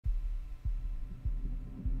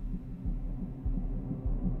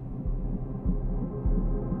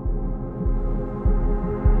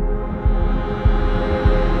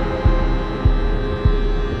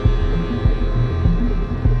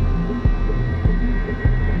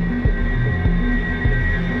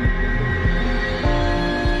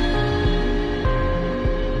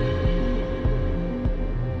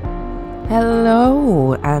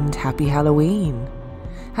and happy Halloween.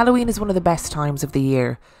 Halloween is one of the best times of the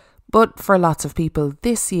year, but for lots of people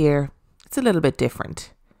this year, it's a little bit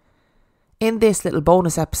different. In this little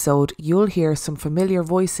bonus episode, you'll hear some familiar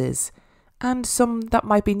voices and some that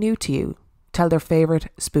might be new to you tell their favourite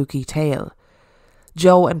spooky tale.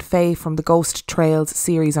 Joe and Faye from the Ghost Trails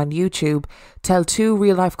series on YouTube tell 2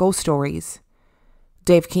 real-life ghost stories.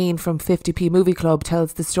 Dave Keane from 50p Movie Club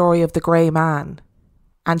tells the story of the Grey Man.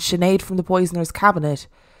 And Sinead from the Poisoner's Cabinet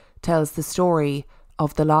tells the story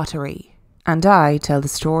of the lottery. And I tell the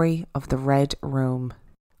story of the Red Room.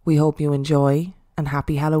 We hope you enjoy, and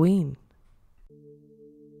happy Halloween.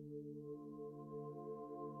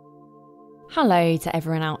 Hello to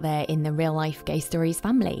everyone out there in the Real Life Ghost Stories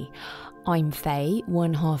family. I'm Faye,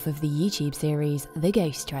 one half of the YouTube series The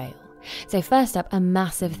Ghost Trail. So first up, a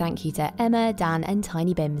massive thank you to Emma, Dan and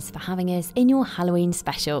Tiny Bims for having us in your Halloween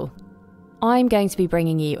special. I'm going to be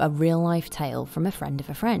bringing you a real life tale from a friend of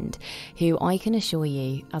a friend, who I can assure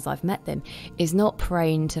you, as I've met them, is not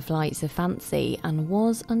prone to flights of fancy and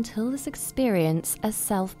was, until this experience, a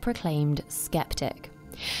self-proclaimed skeptic.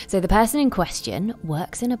 So the person in question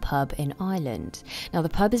works in a pub in Ireland. Now the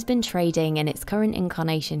pub has been trading in its current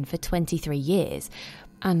incarnation for 23 years,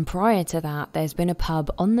 and prior to that there's been a pub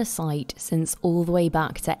on the site since all the way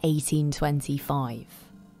back to 1825.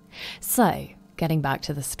 So, getting back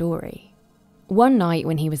to the story. One night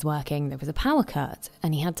when he was working, there was a power cut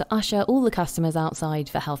and he had to usher all the customers outside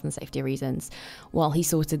for health and safety reasons while he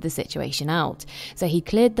sorted the situation out. So he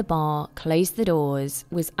cleared the bar, closed the doors,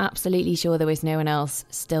 was absolutely sure there was no one else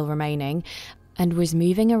still remaining, and was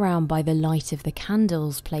moving around by the light of the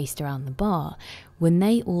candles placed around the bar when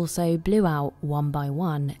they also blew out one by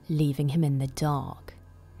one, leaving him in the dark.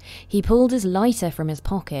 He pulled his lighter from his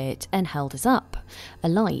pocket and held it up,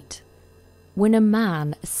 alight, when a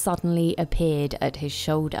man suddenly appeared at his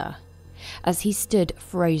shoulder. As he stood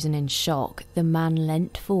frozen in shock, the man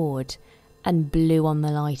leant forward and blew on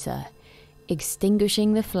the lighter,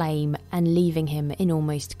 extinguishing the flame and leaving him in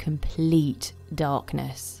almost complete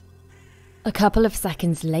darkness. A couple of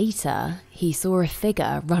seconds later, he saw a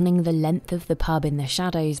figure running the length of the pub in the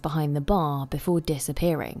shadows behind the bar before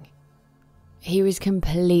disappearing. He was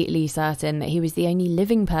completely certain that he was the only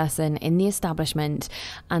living person in the establishment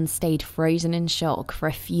and stayed frozen in shock for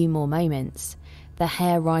a few more moments, the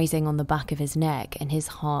hair rising on the back of his neck and his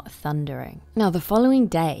heart thundering. Now, the following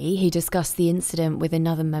day, he discussed the incident with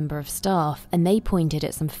another member of staff and they pointed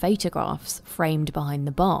at some photographs framed behind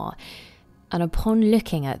the bar. And upon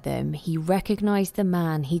looking at them, he recognised the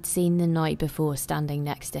man he'd seen the night before standing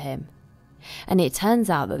next to him. And it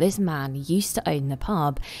turns out that this man used to own the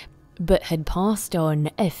pub, but had passed on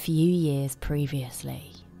a few years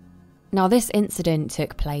previously. Now, this incident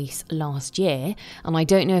took place last year, and I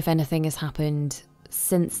don't know if anything has happened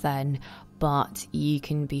since then, but you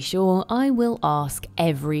can be sure I will ask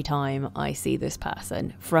every time I see this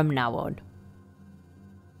person from now on.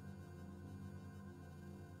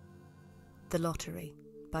 The Lottery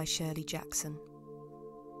by Shirley Jackson.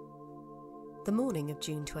 The morning of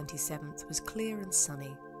June 27th was clear and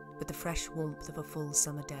sunny, with the fresh warmth of a full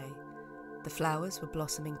summer day. The flowers were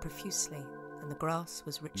blossoming profusely, and the grass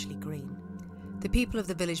was richly green. The people of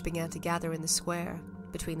the village began to gather in the square,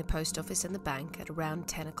 between the post office and the bank, at around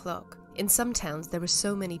 10 o'clock. In some towns there were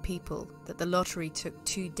so many people that the lottery took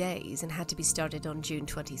 2 days and had to be started on June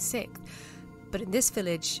 26th. But in this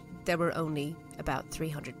village there were only about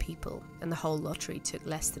 300 people, and the whole lottery took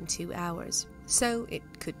less than 2 hours. So it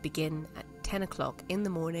could begin at 10 o'clock in the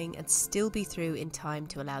morning and still be through in time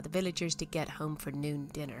to allow the villagers to get home for noon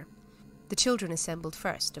dinner. The children assembled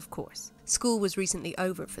first, of course. School was recently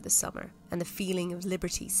over for the summer, and the feeling of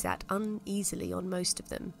liberty sat uneasily on most of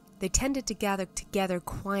them. They tended to gather together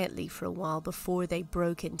quietly for a while before they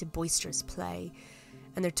broke into boisterous play,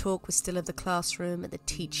 and their talk was still of the classroom and the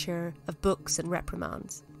teacher, of books and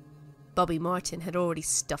reprimands. Bobby Martin had already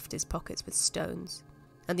stuffed his pockets with stones,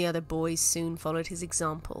 and the other boys soon followed his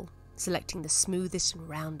example, selecting the smoothest and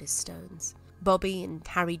roundest stones. Bobby and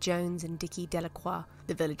Harry Jones and Dickie Delacroix,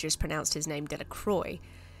 the villagers pronounced his name Delacroix,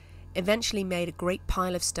 eventually made a great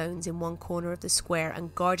pile of stones in one corner of the square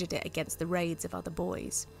and guarded it against the raids of other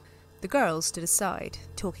boys. The girls stood aside,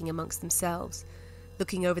 talking amongst themselves,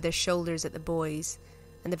 looking over their shoulders at the boys,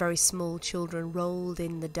 and the very small children rolled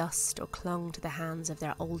in the dust or clung to the hands of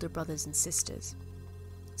their older brothers and sisters.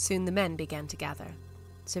 Soon the men began to gather,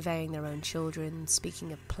 surveying their own children,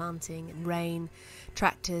 speaking of planting and rain,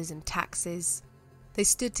 tractors and taxes. They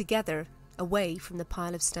stood together, away from the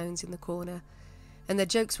pile of stones in the corner, and their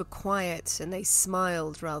jokes were quiet and they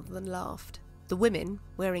smiled rather than laughed. The women,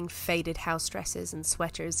 wearing faded house dresses and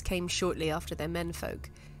sweaters, came shortly after their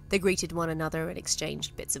menfolk. They greeted one another and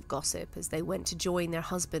exchanged bits of gossip as they went to join their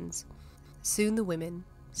husbands. Soon the women,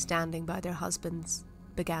 standing by their husbands,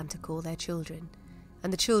 began to call their children,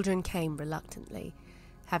 and the children came reluctantly,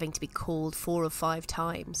 having to be called 4 or 5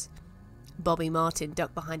 times. Bobby Martin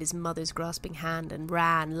ducked behind his mother's grasping hand and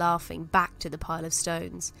ran, laughing, back to the pile of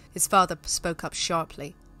stones. His father spoke up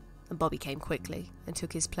sharply, and Bobby came quickly and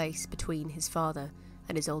took his place between his father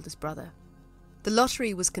and his oldest brother. The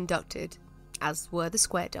lottery was conducted, as were the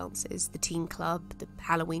square dances, the teen club, the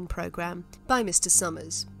Halloween programme, by Mr.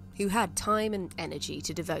 Summers, who had time and energy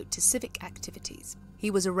to devote to civic activities.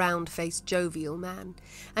 He was a round-faced, jovial man,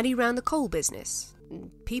 and he ran the coal business.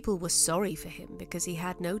 People were sorry for him because he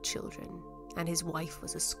had no children, and his wife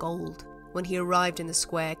was a scold. When he arrived in the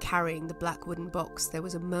square carrying the black wooden box, there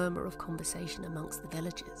was a murmur of conversation amongst the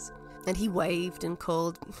villagers, and he waved and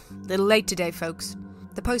called, "Little late today, folks."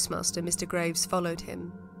 The postmaster, Mr. Graves, followed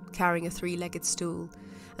him, carrying a 3-legged stool,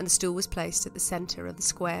 and the stool was placed at the centre of the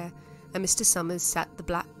square, and Mr. Summers sat the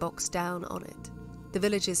black box down on it. The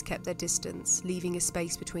villagers kept their distance, leaving a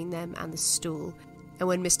space between them and the stool, and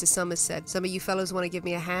when Mr. Summers said, "Some of you fellows want to give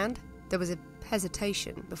me a hand?" there was a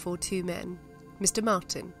hesitation before 2 men. Mr.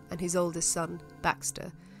 Martin and his oldest son,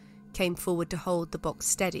 Baxter, came forward to hold the box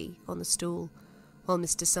steady on the stool, while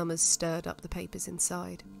Mr. Summers stirred up the papers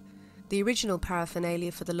inside. The original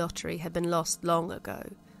paraphernalia for the lottery had been lost long ago,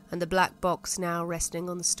 and the black box now resting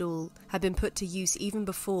on the stool had been put to use even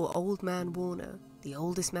before Old Man Warner, the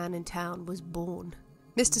oldest man in town, was born.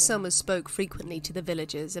 Mr. Summers spoke frequently to the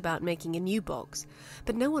villagers about making a new box,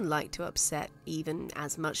 but no one liked to upset even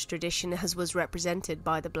as much tradition as was represented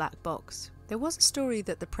by the black box. There was a story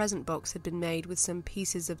that the present box had been made with some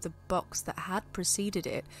pieces of the box that had preceded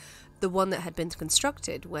it, the one that had been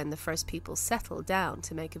constructed when the first people settled down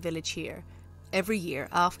to make a village here. Every year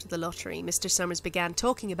after the lottery, Mr. Summers began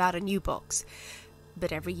talking about a new box,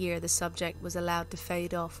 but every year the subject was allowed to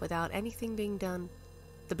fade off without anything being done.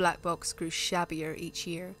 The black box grew shabbier each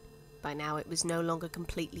year. By now it was no longer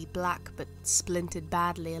completely black, but splintered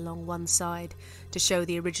badly along one side to show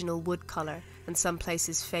the original wood colour, and some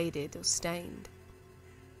places faded or stained.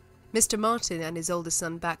 Mr. Martin and his oldest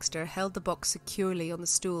son Baxter held the box securely on the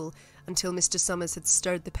stool until Mr. Summers had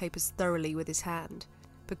stirred the papers thoroughly with his hand.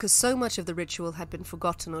 Because so much of the ritual had been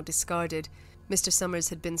forgotten or discarded, Mr. Summers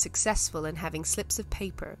had been successful in having slips of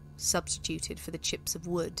paper substituted for the chips of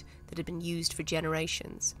wood that had been used for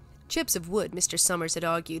generations. Chips of wood, Mr. Summers had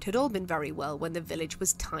argued, had all been very well when the village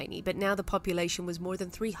was tiny, but now the population was more than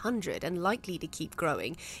 300 and likely to keep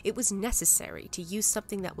growing. It was necessary to use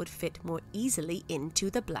something that would fit more easily into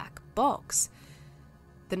the black box.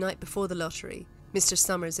 The night before the lottery, Mr.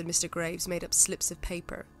 Summers and Mr. Graves made up slips of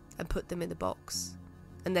paper and put them in the box,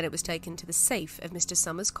 and then it was taken to the safe of Mr.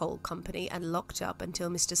 Summers' coal company and locked up until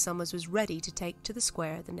Mr. Summers was ready to take to the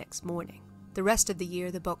square the next morning. The rest of the year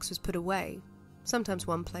the box was put away, sometimes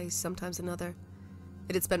one place, sometimes another.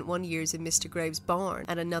 It had spent 1 year in Mr. Graves' barn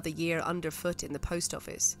and another year underfoot in the post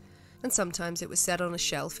office, and sometimes it was set on a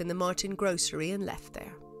shelf in the Martin grocery and left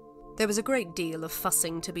there. There was a great deal of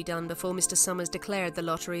fussing to be done before Mr. Summers declared the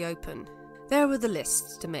lottery open. There were the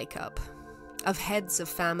lists to make up, of heads of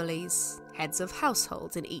families, heads of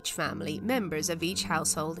households in each family, members of each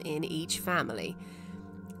household in each family.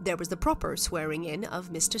 There was the proper swearing in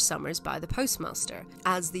of Mr. Summers by the postmaster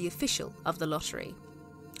as the official of the lottery.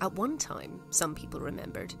 At one time, some people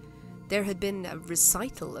remembered, there had been a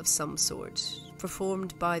recital of some sort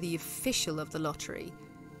performed by the official of the lottery,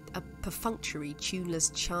 a perfunctory, tuneless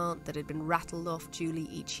chant that had been rattled off duly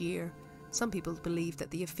each year. Some people believed that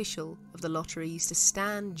the official of the lottery used to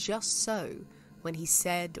stand just so when he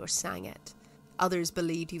said or sang it. Others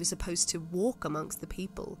believed he was supposed to walk amongst the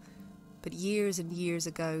people, but years and years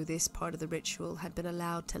ago this part of the ritual had been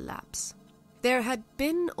allowed to lapse. There had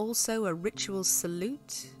been also a ritual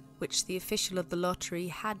salute, which the official of the lottery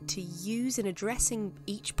had to use in addressing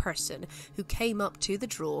each person who came up to the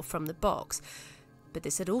draw from the box, but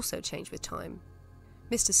this had also changed with time.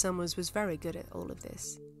 Mr. Summers was very good at all of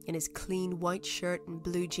this, in his clean white shirt and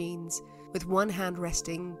blue jeans, with one hand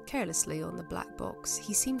resting carelessly on the black box.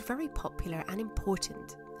 He seemed very popular and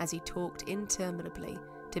important as he talked interminably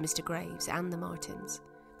to Mr. Graves and the Martins.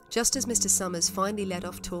 Just as Mr. Summers finally led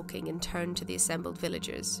off talking and turned to the assembled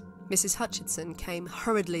villagers, Mrs. Hutchinson came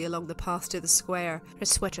hurriedly along the path to the square, her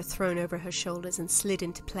sweater thrown over her shoulders and slid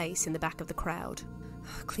into place in the back of the crowd.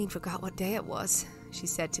 "Clean forgot what day it was," she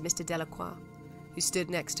said to Mr. Delacroix, who stood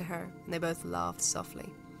next to her, and they both laughed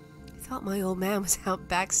softly. "I thought my old man was out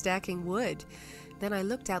back stacking wood. Then I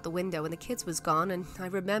looked out the window and the kids was gone, and I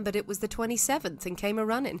remembered it was the 27th and came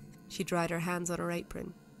a-running." She dried her hands on her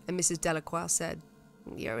apron, and Mrs. Delacroix said,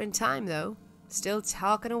 "You're in time, though. Still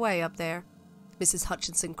talking away up there. Mrs.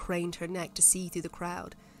 Hutchinson craned her neck to see through the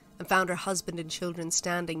crowd and found her husband and children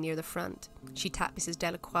standing near the front. She tapped Mrs.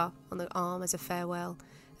 Delacroix on the arm as a farewell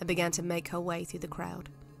and began to make her way through the crowd.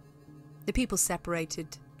 The people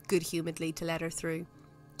separated good-humouredly to let her through.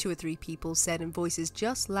 2 or 3 people said in voices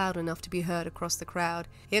just loud enough to be heard across the crowd,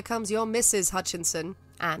 "Here comes your Mrs. Hutchinson,"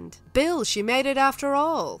 and "Bill, she made it after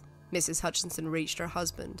all." Mrs. Hutchinson reached her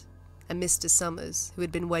husband, and Mr. Summers, who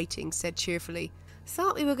had been waiting, said cheerfully,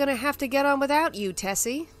 "Thought we were going to have to get on without you,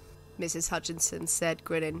 Tessie." Mrs. Hutchinson said,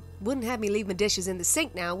 grinning, "Wouldn't have me leave my dishes in the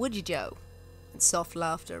sink now, would you, Joe?" And soft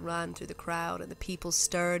laughter ran through the crowd, and the people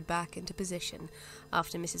stirred back into position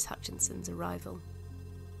after Mrs. Hutchinson's arrival.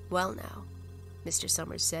 "Well now," Mr.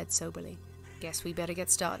 Summers said soberly, "guess we better get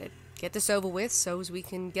started. Get this over with so's we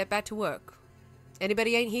can get back to work.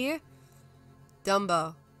 Anybody ain't here?"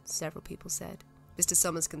 "Dunbar," several people said. Mr.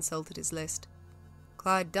 Summers consulted his list.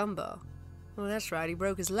 "Clyde Dunbar. Oh, that's right, he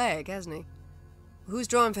broke his leg, hasn't he? Who's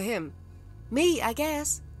drawing for him?" "Me, I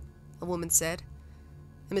guess," a woman said.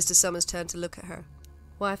 And Mr. Summers turned to look at her.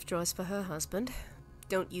 "Wife draws for her husband.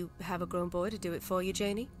 Don't you have a grown boy to do it for you,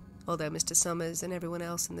 Janie?" Although Mr. Summers and everyone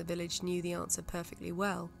else in the village knew the answer perfectly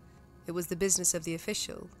well, it was the business of the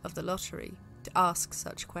official of the lottery to ask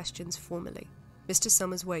such questions formally. Mr.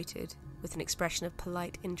 Summers waited with an expression of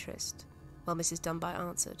polite interest, while Mrs. Dunbar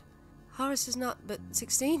answered. "Horace is not but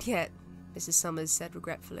 16 yet," Mrs. Summers said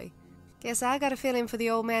regretfully. "Guess I got a feeling for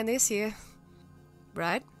the old man this year."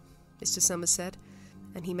 "Right," Mr. Summers said,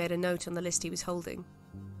 and he made a note on the list he was holding.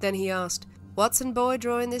 Then he asked, "Watson boy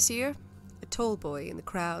drawing this year?" A tall boy in the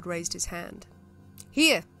crowd raised his hand.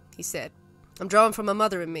 "Here," he said. "I'm drawing for my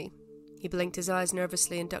mother and me." He blinked his eyes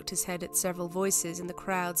nervously and ducked his head at several voices in the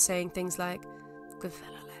crowd saying things like, "Good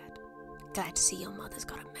fellow, lad. Glad to see your mother's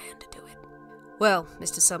got a man to do it." "Well,"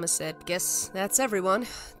 Mr. Summers said, "guess that's everyone.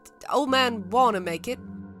 Old man wanna make it."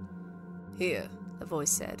 "Here," a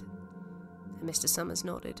voice said, and Mr. Summers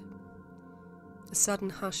nodded. A sudden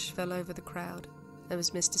hush fell over the crowd, and as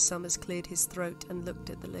Mr. Summers cleared his throat and looked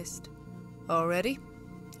at the list. "All ready?"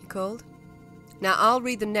 he called. "Now I'll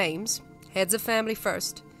read the names, heads of family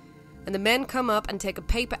first, and the men come up and take a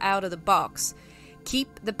paper out of the box.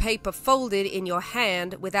 Keep the paper folded in your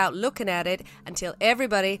hand without looking at it until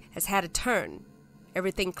everybody has had a turn.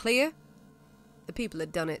 Everything clear?" The people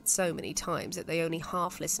had done it so many times that they only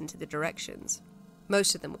half listened to the directions.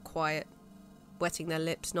 Most of them were quiet, wetting their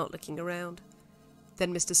lips, not looking around.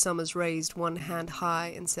 Then Mr. Summers raised one hand high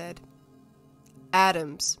and said,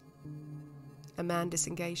 "Adams." A man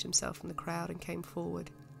disengaged himself from the crowd and came forward.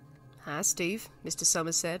 "Hi, Steve," Mr.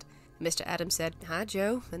 Summers said. Mr. Adams said, "Hi,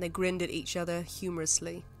 Joe," and they grinned at each other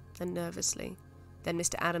humorously and nervously. Then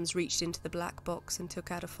Mr. Adams reached into the black box and took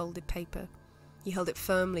out a folded paper. He held it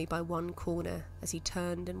firmly by one corner as he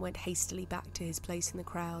turned and went hastily back to his place in the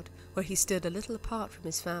crowd, where he stood a little apart from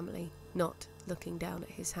his family, not looking down at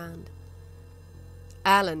his hand.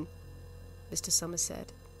 "Allen," Mr. Summers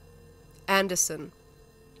said. "Anderson.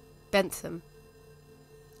 Bentham."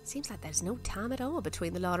 "Seems like there's no time at all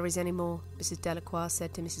between the lotteries anymore," Mrs. Delacroix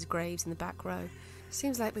said to Mrs. Graves in the back row.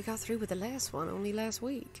 "Seems like we got through with the last one only last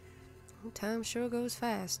week." "Time sure goes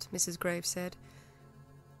fast," Mrs. Graves said.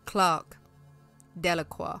 "Clark.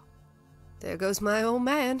 Delacroix." "There goes my old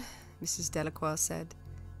man," Mrs. Delacroix said.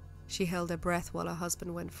 She held her breath while her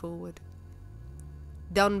husband went forward.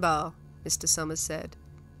 "Dunbar," Mr. Summers said,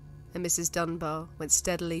 and Mrs. Dunbar went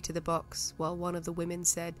steadily to the box while one of the women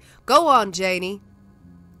said, "Go on, Janie."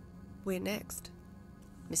 "We're next,"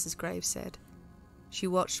 Mrs. Graves said. She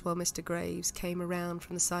watched while Mr. Graves came around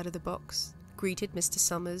from the side of the box, greeted Mr.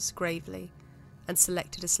 Summers gravely, and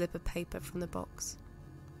selected a slip of paper from the box.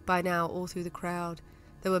 By now, all through the crowd,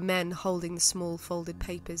 there were men holding the small folded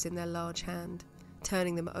papers in their large hand,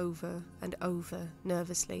 turning them over and over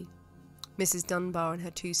nervously. Mrs. Dunbar and her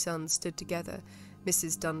 2 sons stood together,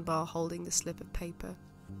 Mrs. Dunbar holding the slip of paper.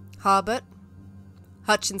 "Harbert.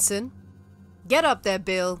 Hutchinson." "Get up there,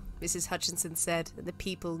 Bill," Mrs. Hutchinson said, and the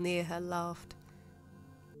people near her laughed.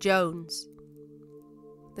 "Jones."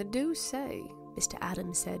 "They do say," Mr.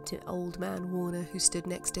 Adams said to Old Man Warner, who stood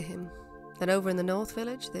next to him, "that over in the North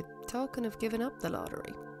Village they're talking of giving up the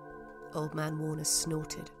lottery." Old Man Warner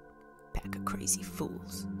snorted. "Pack of crazy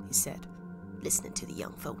fools," he said. "Listening to the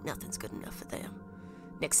young folk, nothing's good enough for them.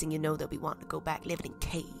 Next thing you know, they'll be wanting to go back living in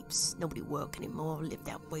caves. Nobody work anymore, live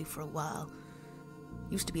that way for a while.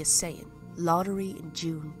 Used to be a saying, lottery in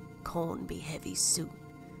June, corn be heavy soon.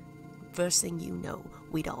 First thing you know,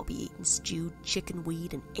 we'd all be eating stewed chicken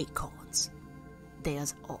weed and acorns.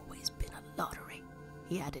 There's always been a lottery,"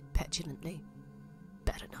 he added petulantly.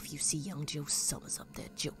 "Bad enough you see young Joe Summers up there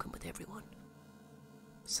joking with everyone."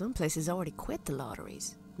 Some places already quit the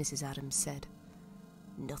lotteries, Mrs. Adams said.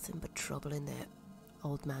 Nothing but trouble in there,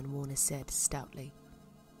 Old Man Warner said stoutly.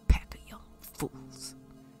 Pack of young fools.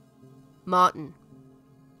 Martin.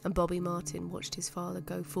 And Bobby Martin watched his father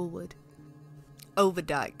go forward.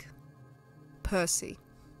 Overdyke. Percy.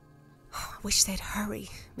 I wish they'd hurry,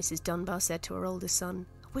 Mrs. Dunbar said to her oldest son.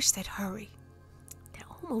 I wish they'd hurry. They're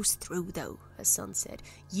almost through, though, her son said.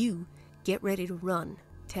 You get ready to run.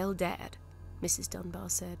 Tell Dad, Mrs. Dunbar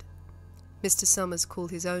said. Mr. Summers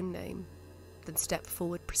called his own name, then stepped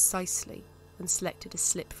forward precisely and selected a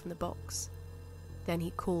slip from the box. Then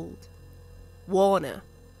he called, Warner.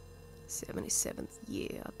 77th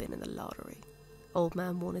year I've been in the lottery, Old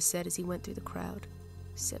Man Warner said as he went through the crowd.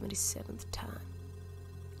 77th time.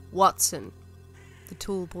 Watson. The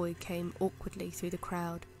tall boy came awkwardly through the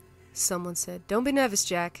crowd. Someone said, Don't be nervous,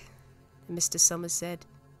 Jack. And Mr. Summers said,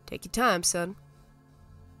 Take your time, son.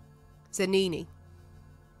 Zanini.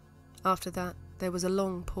 After that, there was a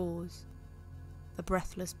long pause, a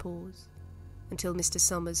breathless pause, until Mr.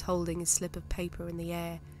 Summers, holding his slip of paper in the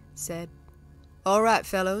air, said, All right,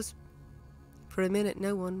 fellows. For a minute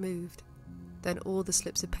no one moved. Then all the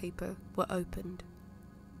slips of paper were opened.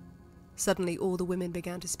 Suddenly all the women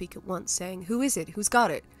began to speak at once, saying, Who is it? Who's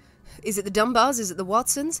got it? Is it the Dunbars? Is it the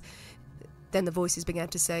Watsons? Then the voices began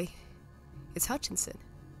to say, It's Hutchinson.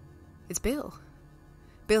 It's Bill.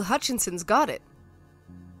 Bill Hutchinson's got it.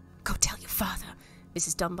 Go tell your father,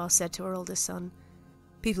 Mrs. Dunbar said to her oldest son.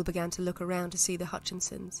 People began to look around to see the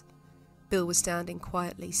Hutchinsons. Bill was standing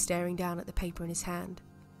quietly, staring down at the paper in his hand.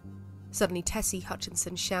 Suddenly Tessie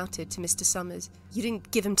Hutchinson shouted to Mr. Summers, You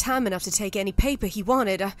didn't give him time enough to take any paper he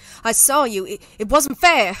wanted. I saw you. It wasn't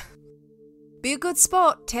fair. Be a good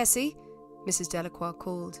sport, Tessie, Mrs. Delacroix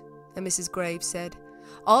called, and Mrs. Graves said,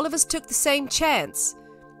 All of us took the same chance.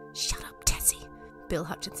 Shut up, Tessie, Bill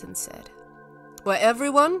Hutchinson said. Well,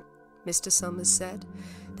 everyone, Mr. Summers said.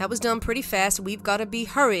 That was done pretty fast. We've got to be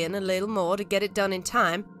hurrying a little more to get it done in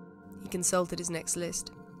time. He consulted his next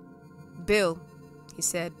list. Bill, he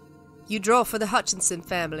said, you draw for the Hutchinson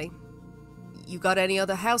family. You got any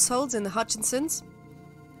other households in the Hutchinsons?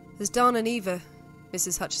 There's Don and Eva,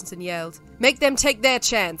 Mrs. Hutchinson yelled. Make them take their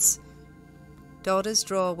chance. Daughters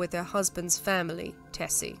draw with their husband's family,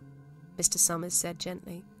 Tessie, Mr. Summers said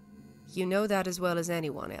gently. You know that as well as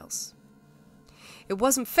anyone else. It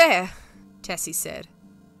wasn't fair, Tessie said.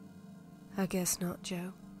 I guess not,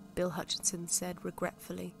 Joe, Bill Hutchinson said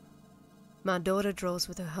regretfully. My daughter draws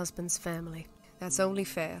with her husband's family. That's only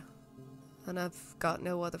fair. And I've got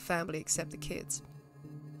no other family except the kids.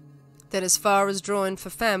 Then as far as drawing for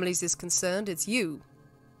families is concerned, it's you,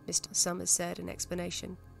 Mr. Summers said in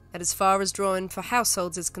explanation. And as far as drawing for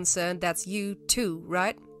households is concerned, that's you too,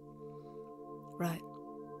 right? Right,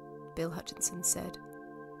 Bill Hutchinson said.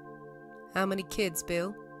 How many kids,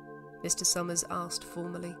 Bill? Mr. Summers asked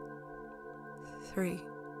formally. 3.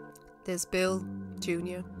 There's Bill,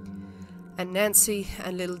 Jr., and Nancy,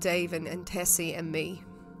 and little Dave, and Tessie, and me.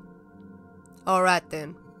 All right,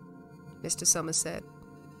 then, Mr. Summers said.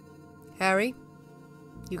 Harry,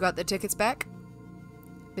 you got the tickets back?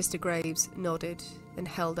 Mr. Graves nodded and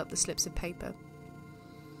held up the slips of paper.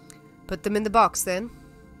 Put them in the box, then,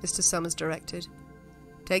 Mr. Summers directed.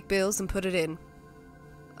 Take Bill's and put it in.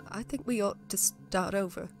 I think we ought to start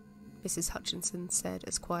over, Mrs. Hutchinson said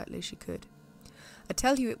as quietly as she could. I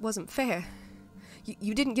tell you it wasn't fair.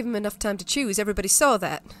 You didn't give him enough time to choose. Everybody saw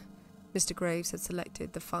that. Mr. Graves had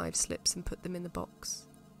selected the 5 slips and put them in the box,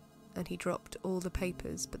 and he dropped all the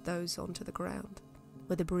papers but those onto the ground,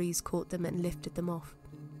 where the breeze caught them and lifted them off.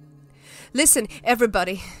 Listen,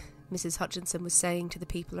 everybody, Mrs. Hutchinson was saying to the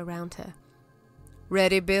people around her.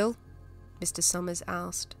 Ready, Bill? Mr. Summers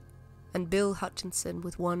asked, and Bill Hutchinson,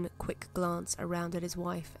 with one quick glance around at his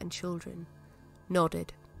wife and children,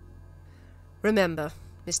 nodded. Remember,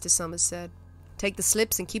 Mr. Summers said, take the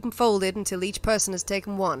slips and keep them folded until each person has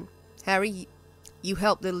taken one. Harry, you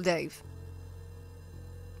help little Dave.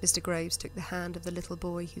 Mr. Graves took the hand of the little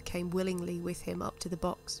boy who came willingly with him up to the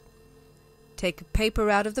box. Take a paper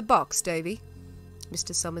out of the box, Davy,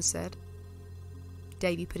 Mr. Summers said.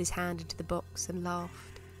 Davy put his hand into the box and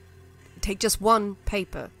laughed. Take just one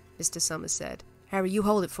paper, Mr. Summers said. Harry, you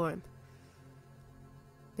hold it for him.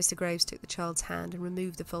 Mr. Graves took the child's hand and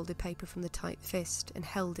removed the folded paper from the tight fist and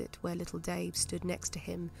held it where little Dave stood next to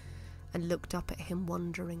him and looked up at him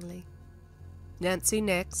wonderingly. Nancy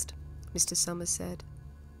next, Mr. Summers said.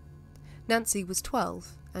 Nancy was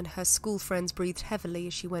 12, and her school friends breathed heavily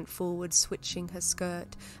as she went forward, switching her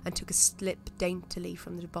skirt, and took a slip daintily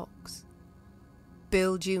from the box.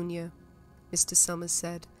 Bill Jr., Mr. Summers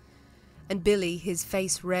said, and Billy, his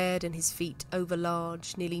face red and his feet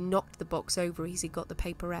overlarge, nearly knocked the box over as he got the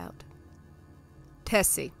paper out.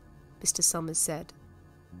 "Tessie," Mr. Summers said.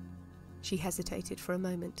 She hesitated for a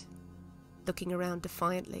moment, looking around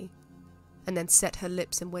defiantly, and then set her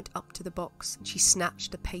lips and went up to the box. She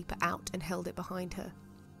snatched the paper out and held it behind her.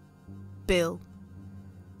 "Bill."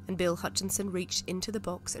 And Bill Hutchinson reached into the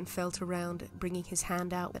box and felt around, bringing his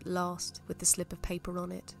hand out at last with the slip of paper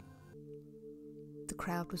on it. The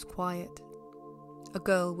crowd was quiet. A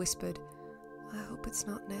girl whispered, "I hope it's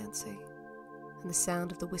not Nancy," and the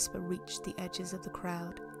sound of the whisper reached the edges of the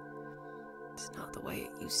crowd. "It's not the way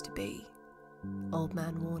it used to be," Old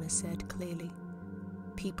Man Warner said clearly.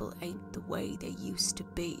 "People ain't the way they used to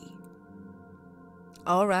be."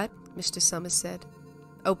 "All right," Mr. Summers said.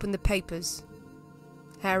 "Open the papers.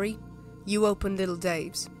 Harry, you open little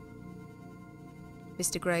Dave's."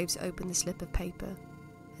 Mr. Graves opened the slip of paper,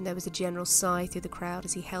 and there was a general sigh through the crowd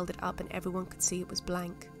as he held it up and everyone could see it was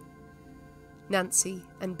blank. Nancy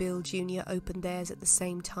and Bill Jr. opened theirs at the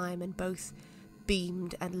same time and both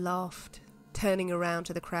beamed and laughed, turning around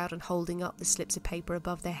to the crowd and holding up the slips of paper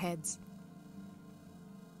above their heads.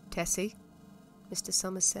 "Tessie," Mr.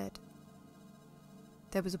 Summers said.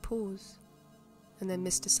 There was a pause, and then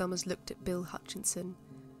Mr. Summers looked at Bill Hutchinson,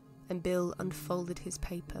 and Bill unfolded his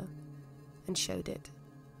paper and showed it.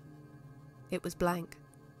 It was blank.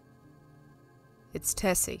 "It's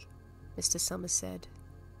Tessie," Mr. Summers said,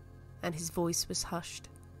 and his voice was hushed.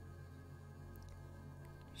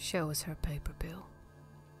 "Show us her paper, Bill."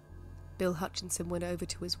 Bill Hutchinson went over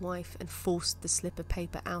to his wife and forced the slip of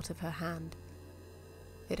paper out of her hand.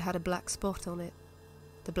 It had a black spot on it,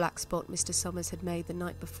 the black spot Mr. Summers had made the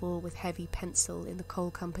night before with heavy pencil in the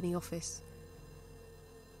coal company office.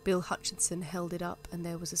 Bill Hutchinson held it up and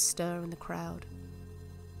there was a stir in the crowd.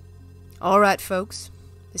 "All right, folks,"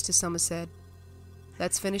 Mr. Summers said.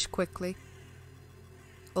 "Let's finish quickly."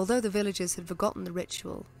 Although the villagers had forgotten the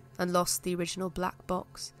ritual and lost the original black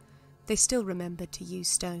box, they still remembered to use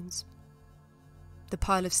stones. The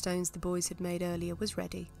pile of stones the boys had made earlier was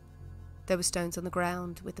ready. There were stones on the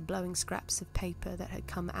ground with the blowing scraps of paper that had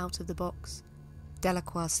come out of the box.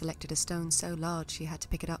 Delacroix selected a stone so large she had to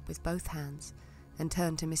pick it up with both hands and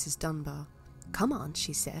turned to Mrs. Dunbar. "Come on,"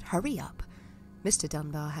 she said, "hurry up." Mr.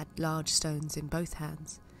 Dunbar had large stones in both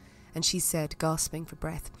hands, and she said, gasping for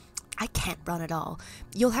breath, "I can't run at all.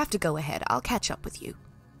 You'll have to go ahead. I'll catch up with you."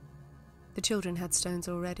 The children had stones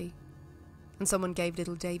already, and someone gave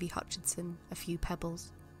little Davy Hutchinson a few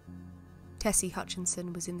pebbles. Tessie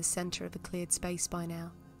Hutchinson was in the centre of a cleared space by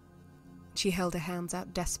now. She held her hands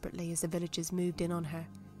out desperately as the villagers moved in on her.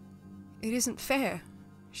 "It isn't fair,"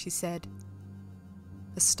 she said.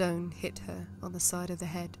 A stone hit her on the side of the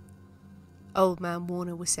head. Old Man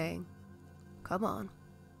Warner was saying, Come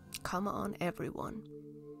on, everyone."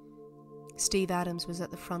 Steve Adams was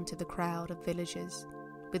at the front of the crowd of villagers,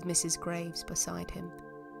 with Mrs. Graves beside him.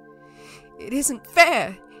 "It isn't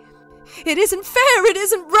fair! It isn't fair! It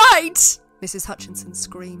isn't right!" Mrs. Hutchinson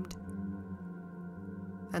screamed.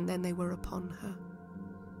 And then they were upon her.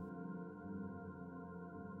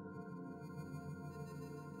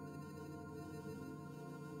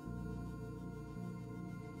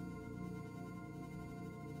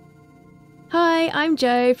 Hi, I'm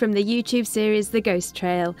Jo from the YouTube series The Ghost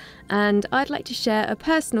Trail, and I'd like to share a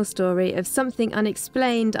personal story of something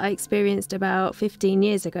unexplained I experienced about 15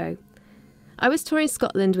 years ago. I was touring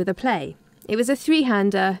Scotland with a play. It was a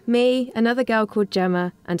three-hander, me, another girl called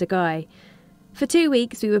Gemma, and a guy. For 2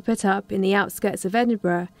 weeks we were put up in the outskirts of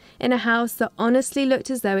Edinburgh, in a house that honestly looked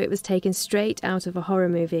as though it was taken straight out of a horror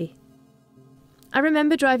movie. I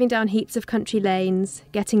remember driving down heaps of country lanes,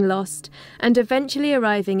 getting lost, and eventually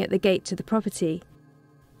arriving at the gate to the property.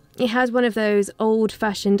 It had one of those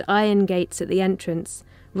old-fashioned iron gates at the entrance,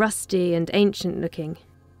 rusty and ancient-looking.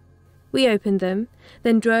 We opened them,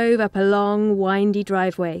 then drove up a long, windy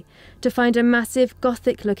driveway to find a massive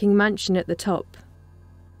Gothic-looking mansion at the top.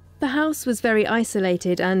 The house was very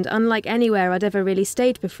isolated and unlike anywhere I'd ever really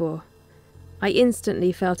stayed before. I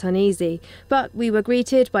instantly felt uneasy, but we were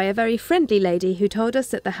greeted by a very friendly lady who told us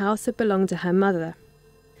that the house had belonged to her mother.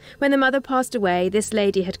 When the mother passed away, this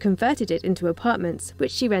lady had converted it into apartments,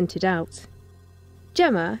 which she rented out.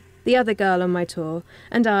 Gemma, the other girl on my tour,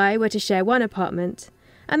 and I were to share one apartment,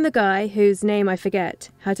 and the guy, whose name I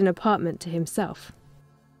forget, had an apartment to himself.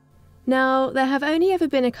 Now, there have only ever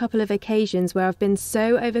been a couple of occasions where I've been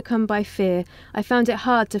so overcome by fear I found it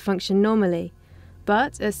hard to function normally.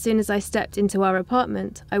 But as soon as I stepped into our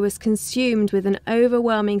apartment, I was consumed with an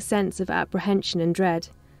overwhelming sense of apprehension and dread.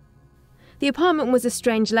 The apartment was a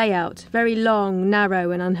strange layout, very long,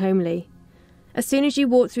 narrow and unhomely. As soon as you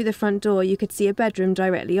walked through the front door, you could see a bedroom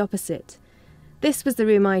directly opposite, This was the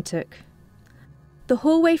room I took. The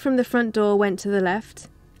hallway from the front door went to the left,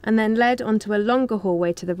 and then led onto a longer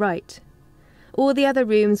hallway to the right. All the other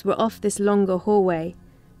rooms were off this longer hallway,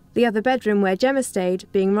 the other bedroom where Gemma stayed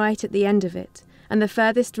being right at the end of it, and the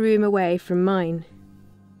furthest room away from mine.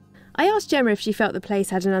 I asked Gemma if she felt the place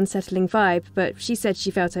had an unsettling vibe, but she said she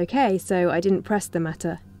felt okay, so I didn't press the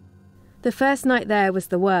matter. The first night there was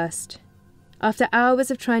the worst. After hours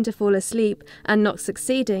of trying to fall asleep and not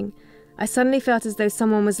succeeding, I suddenly felt as though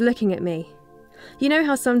someone was looking at me. You know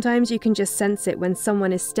how sometimes you can just sense it when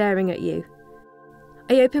someone is staring at you?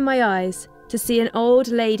 I opened my eyes to see an old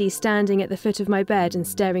lady standing at the foot of my bed and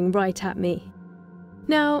staring right at me.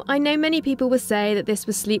 Now, I know many people will say that this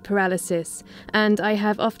was sleep paralysis, and I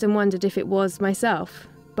have often wondered if it was myself,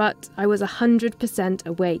 but I was 100%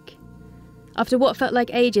 awake. After what felt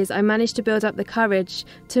like ages, I managed to build up the courage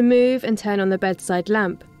to move and turn on the bedside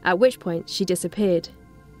lamp, at which point she disappeared.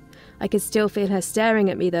 I could still feel her staring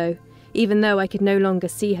at me though, even though I could no longer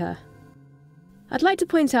see her. I'd like to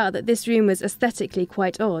point out that this room was aesthetically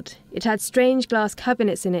quite odd. It had strange glass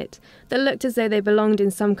cabinets in it that looked as though they belonged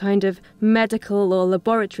in some kind of medical or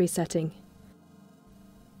laboratory setting.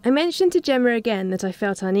 I mentioned to Gemma again that I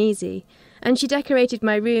felt uneasy, and she decorated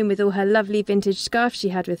my room with all her lovely vintage scarf she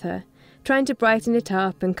had with her, trying to brighten it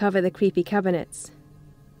up and cover the creepy cabinets.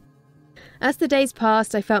 As the days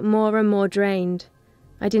passed, I felt more and more drained.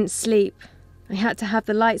 I didn't sleep. I had to have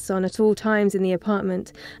the lights on at all times in the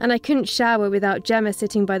apartment, and I couldn't shower without Gemma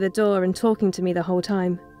sitting by the door and talking to me the whole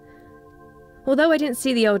time. Although I didn't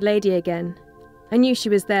see the old lady again, I knew she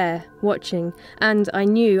was there, watching, and I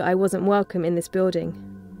knew I wasn't welcome in this building.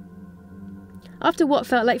 After what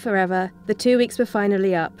felt like forever, the 2 weeks were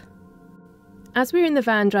finally up. As we were in the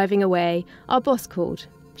van driving away, our boss called.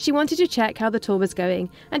 She wanted to check how the tour was going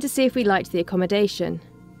and to see if we liked the accommodation.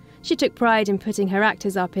 She took pride in putting her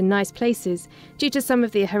actors up in nice places, due to some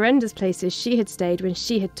of the horrendous places she had stayed when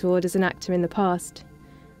she had toured as an actor in the past.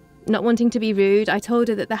 Not wanting to be rude, I told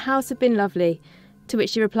her that the house had been lovely, to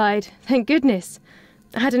which she replied, "Thank goodness.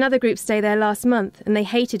 I had another group stay there last month, and they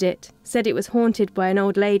hated it, said it was haunted by an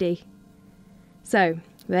old lady." So,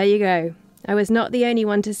 there you go. I was not the only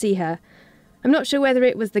one to see her. I'm not sure whether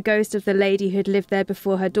it was the ghost of the lady who had lived there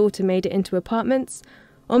before her daughter made it into apartments,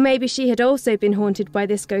 or maybe she had also been haunted by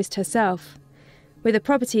this ghost herself. With a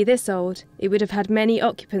property this old, it would have had many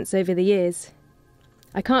occupants over the years.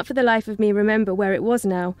 I can't for the life of me remember where it was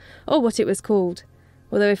now, or what it was called,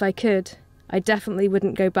 although if I could, I definitely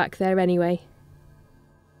wouldn't go back there anyway.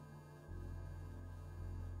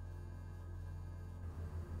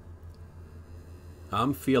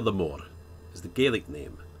 Campfire the Moor is the Gaelic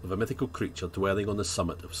name of a mythical creature dwelling on the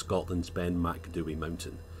summit of Scotland's Ben Macdui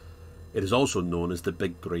mountain. It is also known as the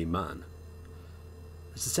Big Grey Man.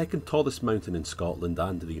 It's the second tallest mountain in Scotland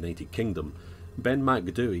and the United Kingdom. Ben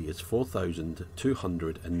Macdui is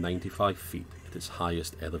 4,295 feet at its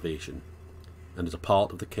highest elevation, and is a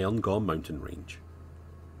part of the Cairngorm mountain range.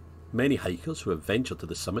 Many hikers who have ventured to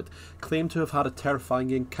the summit claim to have had a terrifying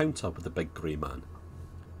encounter with the Big Grey Man.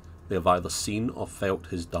 They have either seen or felt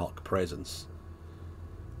his dark presence.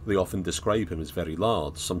 They often describe him as very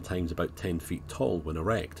large, sometimes about 10 feet tall when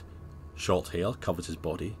erect. Short hair covers his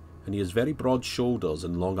body, and he has very broad shoulders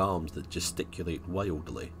and long arms that gesticulate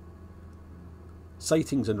wildly.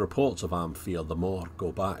 Sightings and reports of Campfire the Moor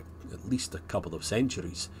go back at least a couple of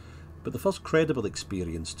centuries, but the first credible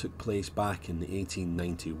experience took place back in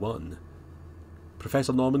 1891.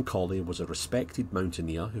 Professor Norman Colley was a respected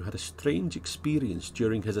mountaineer who had a strange experience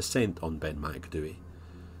during his ascent on Ben Macdui.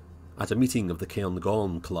 At a meeting of the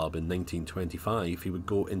Cairngorm Club in 1925, he would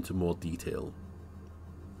go into more detail.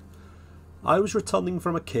 "I was returning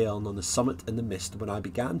from a cairn on the summit in the mist when I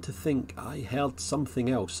began to think I heard something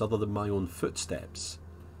else other than my own footsteps.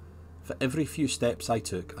 For every few steps I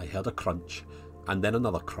took, I heard a crunch, and then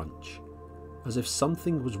another crunch, as if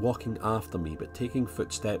something was walking after me but taking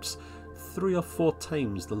footsteps 3 or 4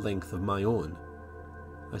 times the length of my own.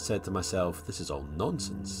 I said to myself, this is all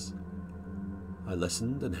nonsense. I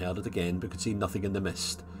listened and heard it again but could see nothing in the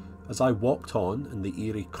mist. As I walked on and the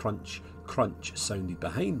eerie crunch, crunch sounded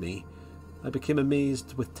behind me, I became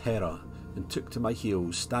amazed with terror and took to my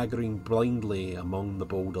heels, staggering blindly among the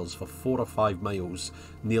boulders for 4 or 5 miles,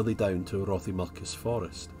 nearly down to Rothiemurchus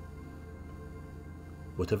forest.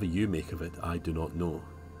 Whatever you make of it, I do not know,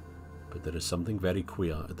 but there is something very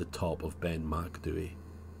queer at the top of Ben Macdui,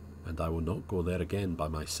 and I will not go there again by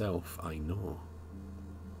myself, I know."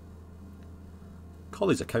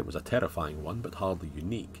 Colley's account was a terrifying one, but hardly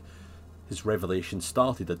unique. His revelation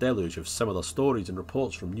started a deluge of similar stories and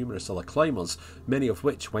reports from numerous other climbers, many of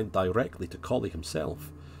which went directly to Colley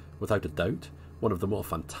himself. Without a doubt, One of the more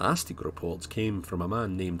fantastic reports came from a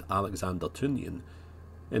man named Alexander Tunyon.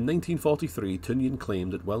 In 1943, Tunyon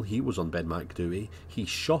claimed that while he was on Ben Macdouey, he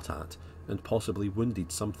shot at and possibly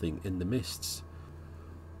wounded something in the mists.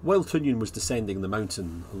 While Tunyon was descending the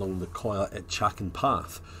mountain along the Coir et Chacan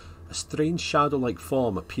path, a strange shadow-like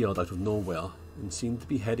form appeared out of nowhere and seemed to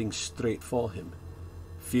be heading straight for him.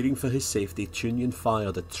 Fearing for his safety, Tunyon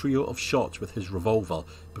fired a trio of shots with his revolver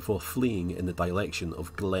before fleeing in the direction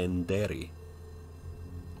of Glen Derry.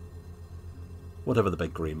 Whatever the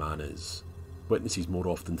big grey man is, witnesses more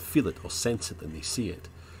often feel it or sense it than they see it.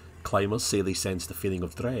 Climbers say they sensed a feeling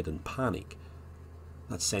of dread and panic.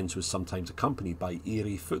 That sense was sometimes accompanied by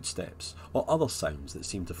eerie footsteps or other sounds that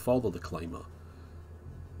seemed to follow the climber.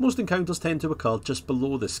 Most encounters tend to occur just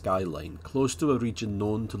below the skyline, close to a region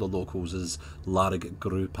known to the locals as Larg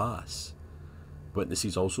Gru Pass.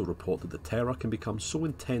 Witnesses also report that the terror can become so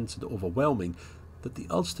intense and overwhelming that the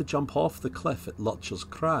urge to jump off the cliff at Lurcher's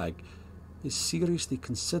Crag is seriously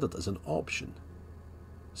considered as an option.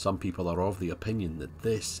 Some people are of the opinion that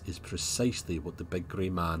this is precisely what the big grey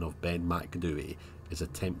man of Ben Macdouey is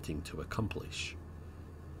attempting to accomplish.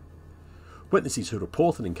 Witnesses who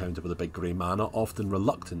report an encounter with a big grey man are often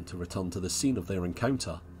reluctant to return to the scene of their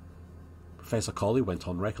encounter. Professor Colley went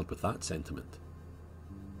on record with that sentiment.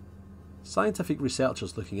 Scientific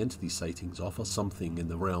researchers looking into these sightings offer something in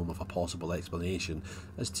the realm of a possible explanation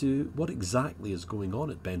as to what exactly is going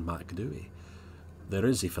on at Ben Macdouey. There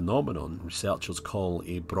is a phenomenon researchers call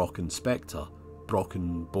a Brocken spectre,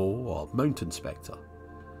 Brocken bow or mountain spectre.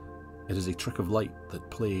 It is a trick of light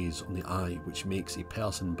that plays on the eye which makes a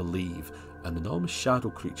person believe an enormous shadow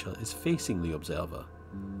creature is facing the observer.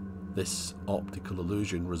 This optical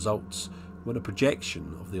illusion results when a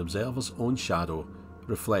projection of the observer's own shadow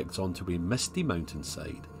reflects onto a misty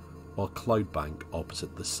mountainside or cloud bank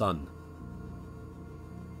opposite the sun.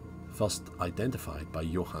 First identified by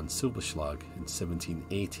Johann Silberschlag in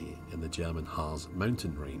 1780 in the German Harz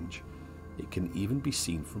mountain range, it can even be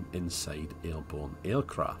seen from inside airborne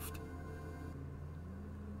aircraft.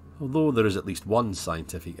 Although there is at least one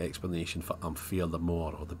scientific explanation for Amphere le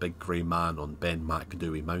Mort or the big grey man on Ben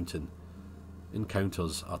Macdouey Mountain,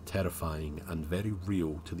 encounters are terrifying and very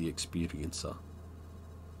real to the experiencer.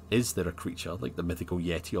 Is there a creature like the mythical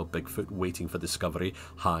Yeti or Bigfoot waiting for discovery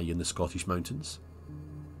high in the Scottish mountains?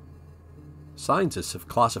 Scientists have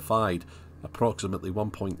classified approximately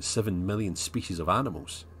 1.7 million species of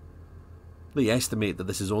animals. They estimate that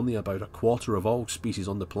this is only about a quarter of all species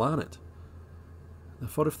on the planet.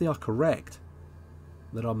 Therefore, if they are correct,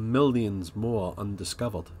 there are millions more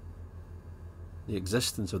undiscovered. The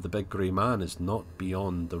existence of the big grey man is not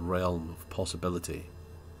beyond the realm of possibility.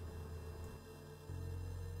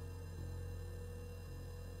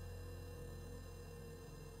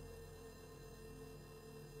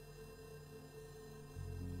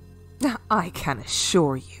 I can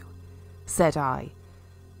assure you, said I,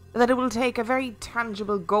 that it will take a very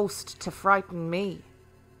tangible ghost to frighten me.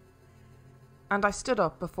 And I stood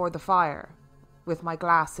up before the fire, with my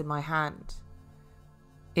glass in my hand.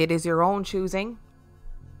 It is your own choosing,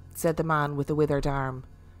 said the man with the withered arm,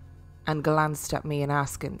 and glanced at me in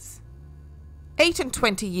askance.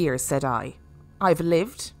 28 years, said I. I've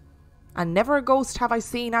lived, and never a ghost have I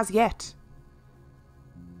seen as yet.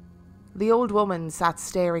 The old woman sat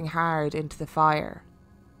staring hard into the fire,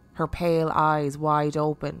 her pale eyes wide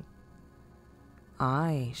open.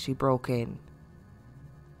 Aye, she broke in.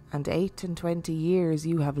 And 28 years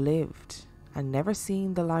you have lived, and never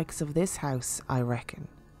seen the likes of this house, I reckon.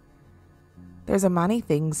 There's a many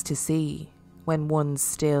things to see, when one's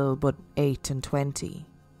still but 28.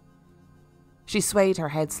 She swayed her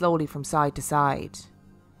head slowly from side to side.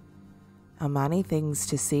 A many things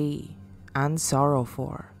to see, and sorrow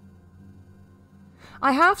for.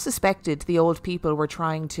 I half suspected the old people were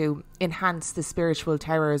trying to enhance the spiritual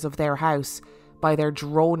terrors of their house by their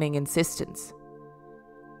droning insistence.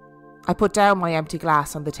 I put down my empty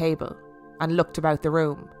glass on the table and looked about the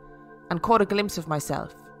room and caught a glimpse of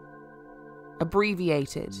myself,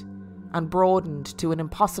 abbreviated and broadened to an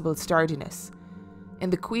impossible sturdiness, in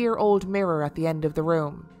the queer old mirror at the end of the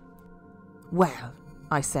room. Well,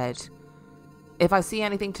 I said, if I see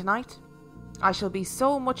anything tonight, I shall be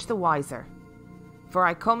so much the wiser, for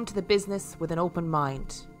I come to the business with an open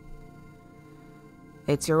mind.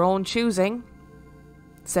 It's your own choosing,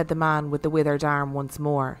 said the man with the withered arm once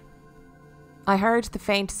more. I heard the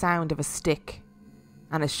faint sound of a stick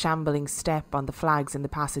and a shambling step on the flags in the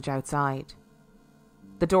passage outside.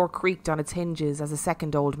 The door creaked on its hinges as a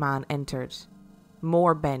second old man entered,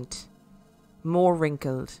 more bent, more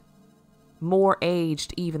wrinkled, more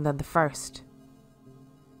aged even than the first.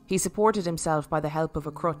 He supported himself by the help of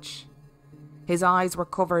a crutch. His eyes were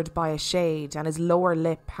covered by a shade, and his lower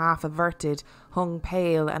lip, half averted, hung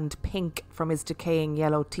pale and pink from his decaying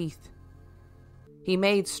yellow teeth. He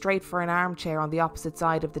made straight for an armchair on the opposite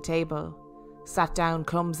side of the table, sat down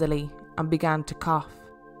clumsily, and began to cough.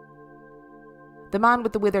 The man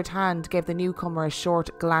with the withered hand gave the newcomer a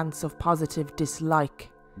short glance of positive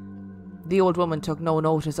dislike. The old woman took no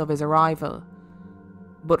notice of his arrival,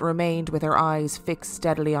 but remained with her eyes fixed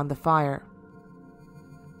steadily on the fire.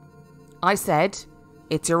 "I said,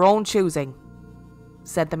 it's your own choosing,"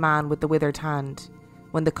 said the man with the withered hand,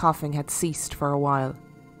 when the coughing had ceased for a while.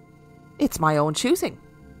 "It's my own choosing,"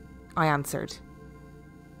 I answered.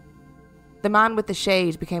 The man with the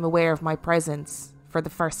shade became aware of my presence for the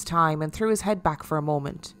first time and threw his head back for a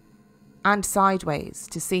moment, and sideways,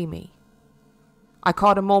 to see me. I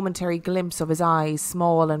caught a momentary glimpse of his eyes,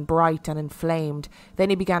 small and bright and inflamed.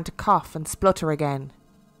 Then he began to cough and splutter again.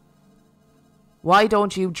 "Why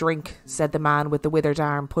don't you drink?" said the man with the withered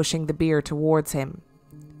arm, pushing the beer towards him.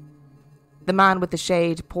 The man with the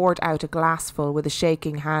shade poured out a glassful with a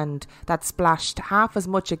shaking hand that splashed half as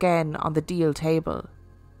much again on the deal table.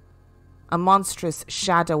 A monstrous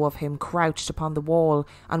shadow of him crouched upon the wall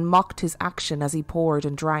and mocked his action as he poured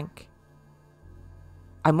and drank.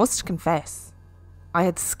 I must confess, I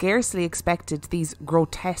had scarcely expected these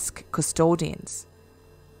grotesque custodians.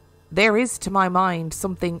 There is, to my mind,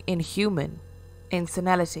 something inhuman in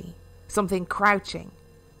senility, something crouching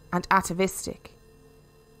and atavistic.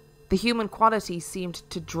 The human quality seemed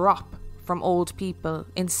to drop from old people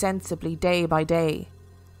insensibly day by day.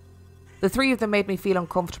 The three of them made me feel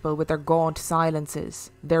uncomfortable with their gaunt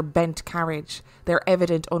silences, their bent carriage, their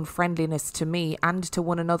evident unfriendliness to me and to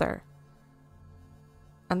one another.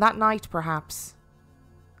 And that night, perhaps,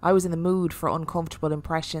 I was in the mood for uncomfortable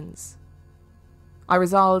impressions. I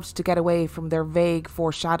resolved to get away from their vague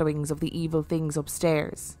foreshadowings of the evil things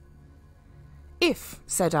upstairs. "If,"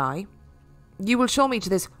 said I, "you will show me to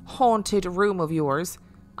this haunted room of yours,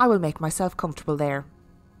 I will make myself comfortable there."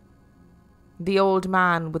 The old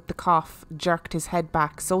man with the cough jerked his head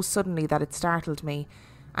back so suddenly that it startled me,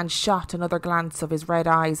 and shot another glance of his red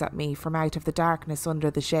eyes at me from out of the darkness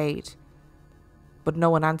under the shade. But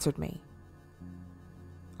no one answered me.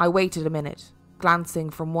 I waited a minute,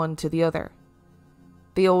 glancing from one to the other.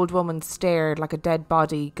 The old woman stared like a dead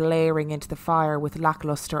body glaring into the fire with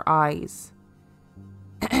lacklustre eyes.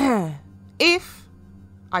 "If,"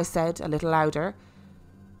 I said a little louder,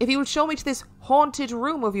 "if you will show me to this haunted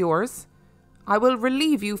room of yours, I will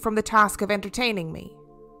relieve you from the task of entertaining me."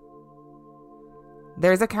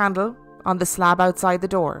 "There's a candle on the slab outside the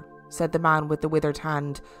door," said the man with the withered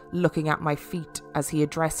hand, looking at my feet as he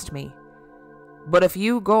addressed me. "But if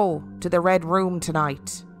you go to the Red Room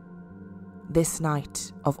tonight—" "This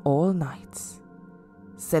night of all nights,"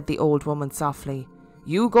 said the old woman softly,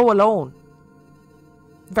 "you go alone."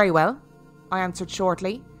 "Very well," I answered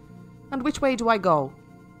shortly. "And which way do I go?"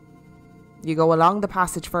 "You go along the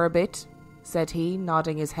passage for a bit," said he,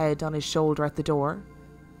 nodding his head on his shoulder at the door,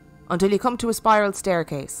 "until you come to a spiral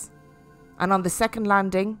staircase, and on the second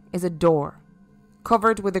landing is a door,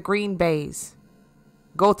 covered with a green baize.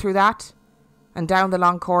 Go through that, and down the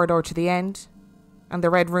long corridor to the end, and the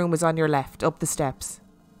Red Room is on your left, up the steps."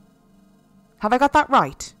 "Have I got that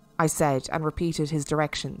right?" I said, and repeated his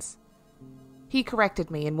directions. He corrected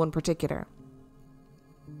me in one particular.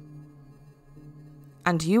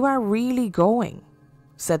 "And you are really going?"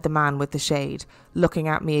 said the man with the shade, looking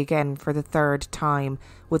at me again for the third time,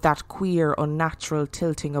 with that queer, unnatural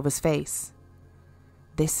tilting of his face.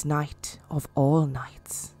 "This night of all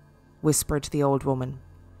nights," whispered the old woman.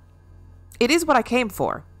 "It is what I came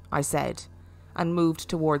for," I said, and moved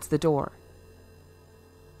towards the door.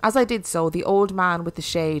 As I did so, the old man with the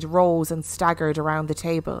shade rose and staggered around the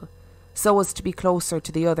table, so as to be closer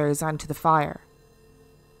to the others and to the fire.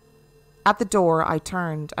 At the door I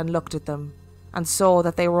turned and looked at them, and saw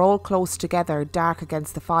that they were all close together, dark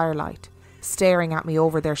against the firelight, staring at me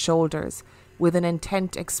over their shoulders, with an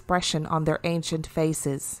intent expression on their ancient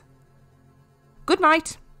faces. "Good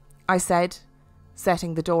night," I said,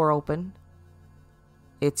 setting the door open.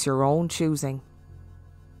 "It's your own choosing,"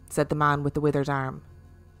 said the man with the withered arm.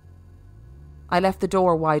 I left the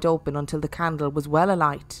door wide open until the candle was well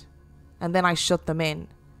alight, and then I shut them in,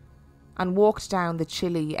 and walked down the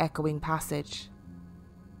chilly, echoing passage.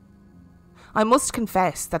 I must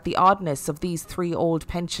confess that the oddness of these three old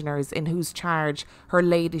pensioners in whose charge her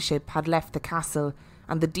ladyship had left the castle,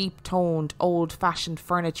 and the deep-toned, old-fashioned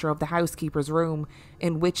furniture of the housekeeper's room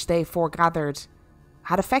in which they foregathered,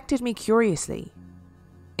 had affected me curiously,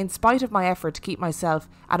 in spite of my effort to keep myself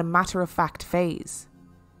at a matter-of-fact phase.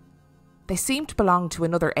 They seemed to belong to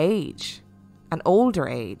another age, an older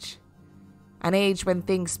age, An age when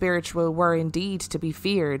things spiritual were indeed to be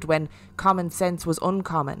feared, when common sense was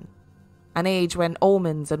uncommon. An age when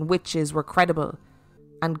omens and witches were credible,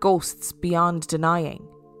 and ghosts beyond denying.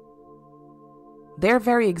 Their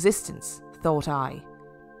very existence, thought I,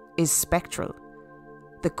 is spectral.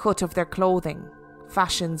 The cut of their clothing,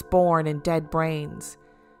 fashions born in dead brains,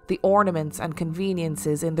 the ornaments and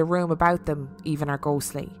conveniences in the room about them even are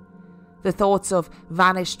ghostly. The thoughts of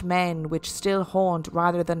vanished men which still haunt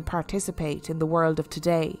rather than participate in the world of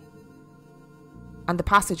today. And the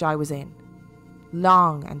passage I was in,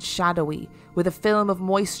 long and shadowy, with a film of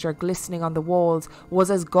moisture glistening on the walls,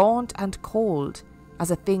 was as gaunt and cold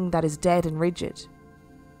as a thing that is dead and rigid.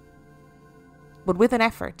 But with an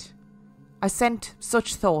effort, I sent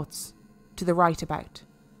such thoughts to the right about.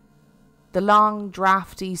 The long,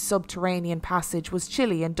 draughty, subterranean passage was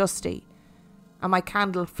chilly and dusty, and my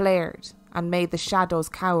candle flared and made the shadows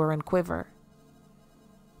cower and quiver.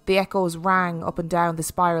 The echoes rang up and down the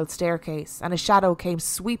spiraled staircase, and a shadow came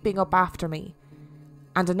sweeping up after me,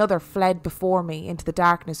 and another fled before me into the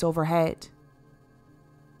darkness overhead.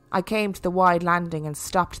 I came to the wide landing and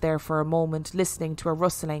stopped there for a moment, listening to a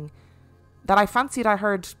rustling that I fancied I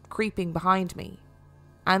heard creeping behind me,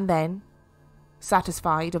 and then,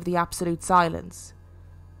 satisfied of the absolute silence,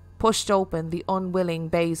 pushed open the unwilling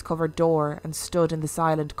baize-covered door and stood in the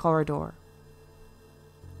silent corridor.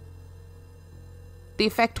 The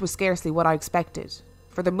effect was scarcely what I expected,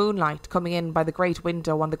 for the moonlight coming in by the great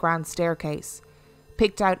window on the grand staircase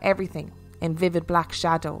picked out everything in vivid black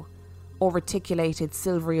shadow or reticulated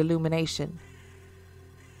silvery illumination.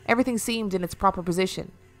 Everything seemed in its proper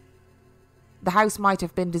position. The house might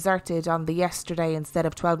have been deserted on the yesterday instead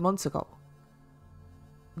of 12 months ago.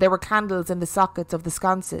 There were candles in the sockets of the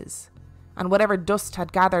sconces, and whatever dust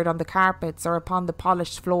had gathered on the carpets or upon the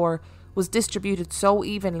polished floor was distributed so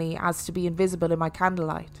evenly as to be invisible in my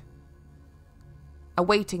candlelight. A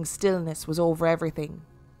waiting stillness was over everything.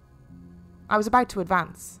 I was about to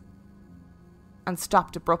advance, and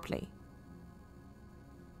stopped abruptly.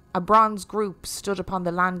 A bronze group stood upon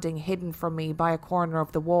the landing, hidden from me by a corner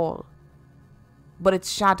of the wall, but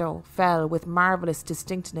its shadow fell with marvellous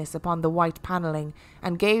distinctness upon the white panelling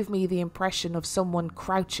and gave me the impression of someone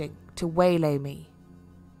crouching to waylay me.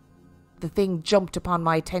 The thing jumped upon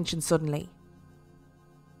my attention suddenly.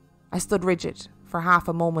 I stood rigid for half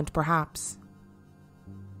a moment perhaps.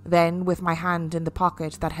 Then, with my hand in the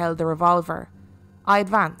pocket that held the revolver, I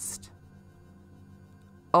advanced,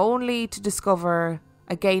 only to discover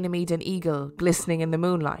a Ganymedean eagle glistening in the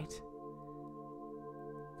moonlight.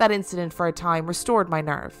 That incident for a time restored my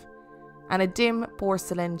nerve, and a dim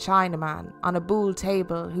porcelain Chinaman on a buhl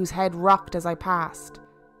table whose head rocked as I passed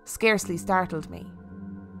scarcely startled me.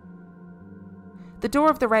 The door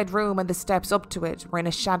of the red room and the steps up to it were in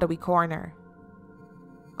a shadowy corner.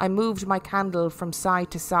 I moved my candle from side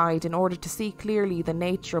to side in order to see clearly the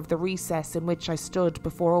nature of the recess in which I stood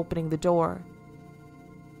before opening the door.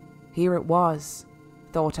 Here it was,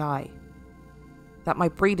 thought I, that my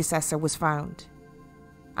predecessor was found,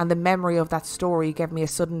 and the memory of that story gave me a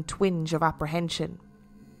sudden twinge of apprehension.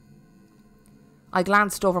 I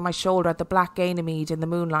glanced over my shoulder at the black Ganymede in the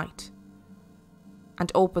moonlight,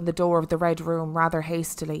 and opened the door of the red room rather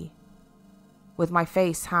hastily, with my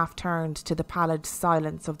face half turned to the pallid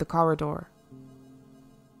silence of the corridor.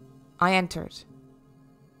 I entered,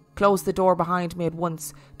 closed the door behind me at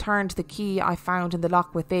once, turned the key I found in the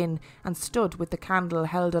lock within, and stood with the candle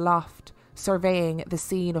held aloft, surveying the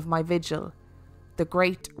scene of my vigil, the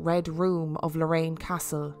great red room of Lorraine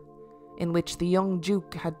Castle, in which the young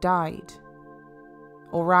Duke had died,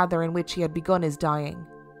 or rather in which he had begun his dying,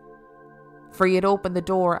 for he had opened the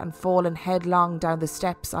door and fallen headlong down the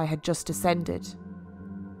steps I had just ascended.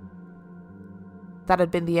 That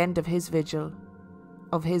had been the end of his vigil,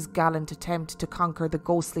 of his gallant attempt to conquer the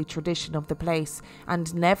ghostly tradition of the place,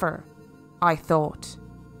 and never, I thought,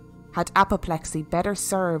 had apoplexy better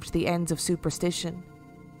served the ends of superstition.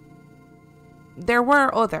 There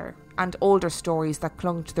were other and older stories that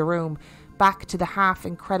clung to the room, back to the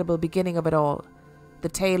half-incredible beginning of it all, the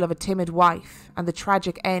tale of a timid wife and the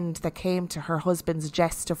tragic end that came to her husband's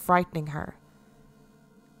jest of frightening her.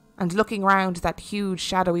 And looking round that huge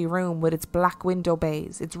shadowy room with its black window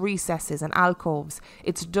bays, its recesses and alcoves,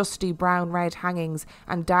 its dusty brown-red hangings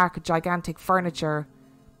and dark gigantic furniture,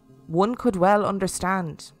 one could well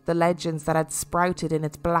understand the legends that had sprouted in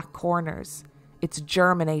its black corners, its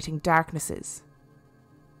germinating darknesses.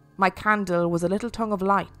 My candle was a little tongue of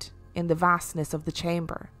light in the vastness of the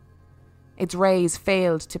chamber. Its rays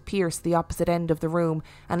failed to pierce the opposite end of the room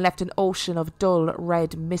and left an ocean of dull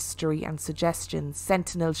red mystery and suggestion,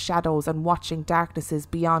 sentinel shadows and watching darknesses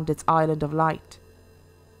beyond its island of light.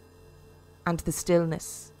 and the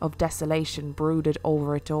stillness of desolation brooded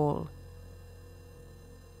over it all.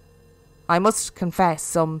 I must confess,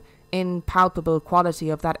 some impalpable quality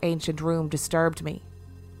of that ancient room disturbed me.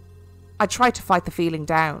 I tried to fight the feeling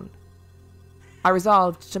down. I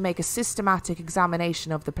resolved to make a systematic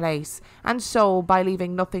examination of the place, and so, by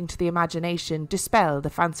leaving nothing to the imagination, dispel the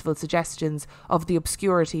fanciful suggestions of the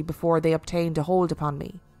obscurity before they obtained a hold upon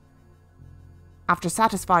me. After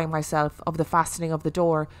satisfying myself of the fastening of the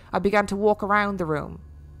door, I began to walk around the room,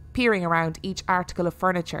 peering around each article of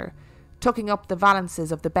furniture, tucking up the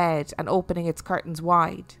valances of the bed and opening its curtains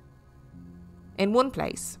wide. In one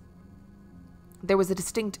place, there was a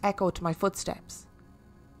distinct echo to my footsteps.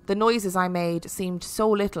 The noises I made seemed so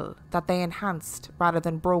little that they enhanced rather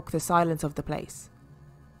than broke the silence of the place.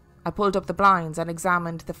 I pulled up the blinds and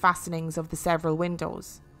examined the fastenings of the several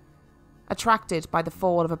windows. Attracted by the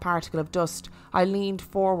fall of a particle of dust, I leaned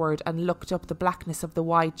forward and looked up the blackness of the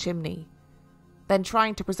wide chimney. Then,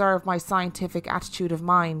 trying to preserve my scientific attitude of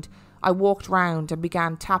mind, I walked round and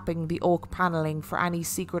began tapping the oak panelling for any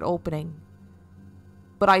secret opening.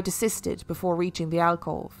 But I desisted before reaching the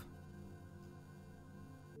alcove.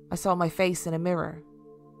 I saw my face in a mirror.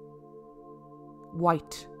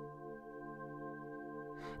 White.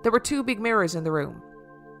 There were 2 big mirrors in the room,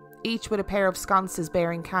 each with a pair of sconces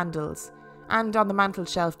bearing candles, and on the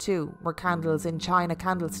mantelshelf too were candles in china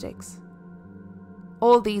candlesticks.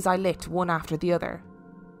 All these I lit one after the other.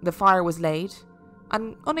 The fire was laid,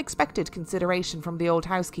 an unexpected consideration from the old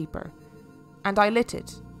housekeeper, and I lit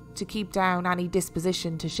it to keep down any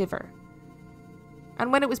disposition to shiver.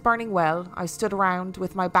 And when it was burning well, I stood around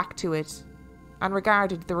with my back to it and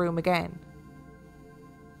regarded the room again.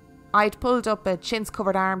 I had pulled up a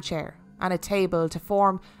chintz-covered armchair and a table to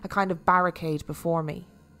form a kind of barricade before me.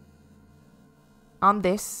 On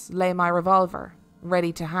this lay my revolver,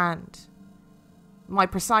 ready to hand. My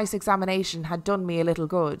precise examination had done me a little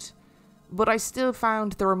good, but I still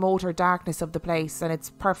found the remoter darkness of the place and its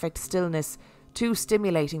perfect stillness too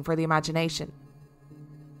stimulating for the imagination.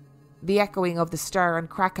 The echoing of the stir and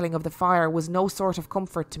crackling of the fire was no sort of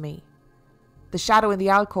comfort to me. The shadow in the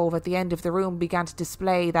alcove at the end of the room began to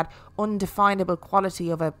display that undefinable quality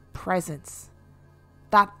of a presence,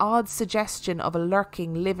 that odd suggestion of a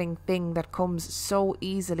lurking, living thing that comes so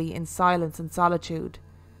easily in silence and solitude.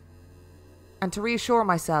 And to reassure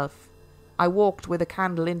myself, I walked with a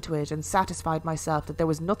candle into it and satisfied myself that there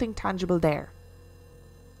was nothing tangible there.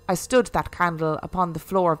 I stood that candle upon the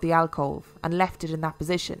floor of the alcove and left it in that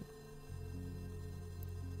position.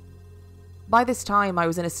 By this time I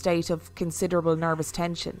was in a state of considerable nervous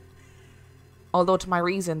tension, although to my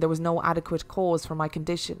reason there was no adequate cause for my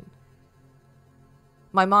condition.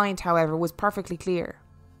 My mind, however, was perfectly clear.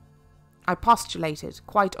 I postulated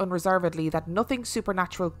quite unreservedly that nothing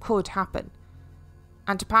supernatural could happen,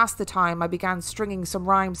 and to pass the time I began stringing some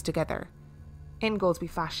rhymes together, Ingoldsby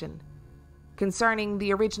fashion, concerning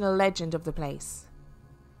the original legend of the place.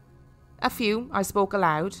 A few I spoke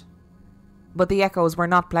aloud, but the echoes were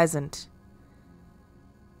not pleasant.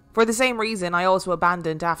 For the same reason, I also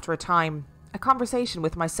abandoned, after a time, a conversation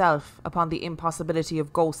with myself upon the impossibility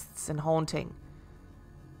of ghosts and haunting.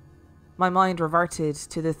 My mind reverted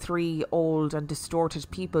to the 3 old and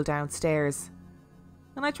distorted people downstairs,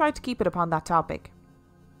 and I tried to keep it upon that topic.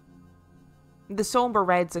 The sombre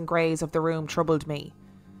reds and greys of the room troubled me.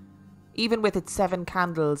 Even with its 7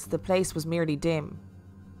 candles, the place was merely dim.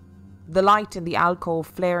 The light in the alcove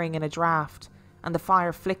flaring in a draught, and the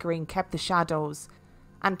fire flickering kept the shadows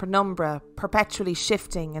and penumbra perpetually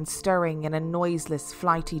shifting and stirring in a noiseless,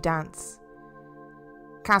 flighty dance.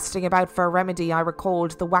 Casting about for a remedy, I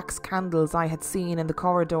recalled the wax candles I had seen in the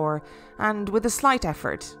corridor, and with a slight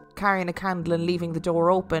effort, carrying a candle and leaving the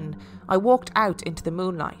door open, I walked out into the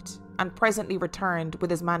moonlight, and presently returned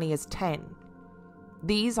with as many as 10.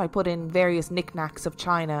 These I put in various knickknacks of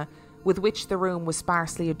china, with which the room was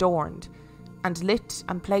sparsely adorned, and lit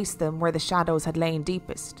and placed them where the shadows had lain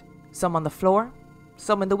deepest, some on the floor,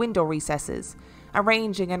 some in the window recesses,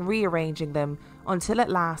 arranging and rearranging them until at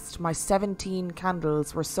last my 17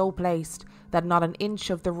 candles were so placed that not an inch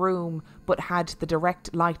of the room but had the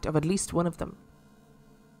direct light of at least one of them.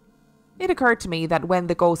 It occurred to me that when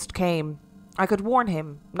the ghost came, I could warn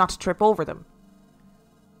him not to trip over them.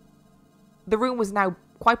 The room was now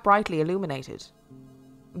quite brightly illuminated.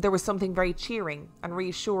 There was something very cheering and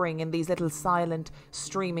reassuring in these little silent,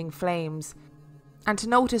 streaming flames, and to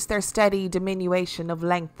notice their steady diminution of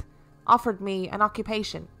length offered me an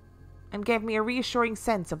occupation and gave me a reassuring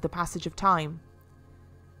sense of the passage of time.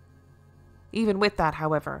 Even with that,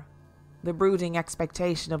 however, the brooding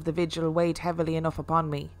expectation of the vigil weighed heavily enough upon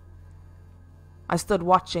me. I stood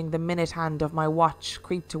watching the minute hand of my watch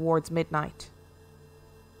creep towards midnight.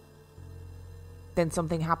 Then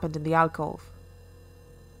something happened in the alcove.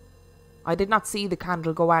 I did not see the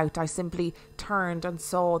candle go out. I simply turned and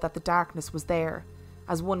saw that the darkness was there,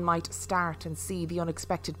 as one might start and see the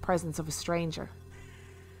unexpected presence of a stranger.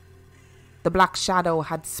 The black shadow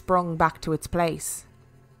had sprung back to its place.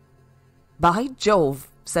 "By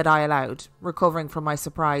Jove," said I aloud, recovering from my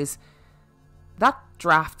surprise. "That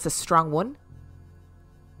draft's a strong one."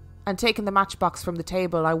 And taking the matchbox from the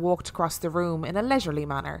table, I walked across the room in a leisurely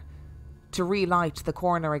manner to relight the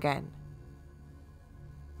corner again.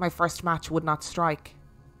 My first match would not strike,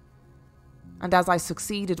 and as I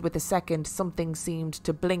succeeded with the second, something seemed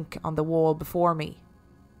to blink on the wall before me.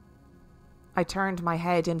 I turned my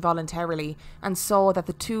head involuntarily and saw that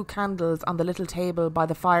the 2 candles on the little table by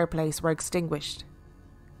the fireplace were extinguished.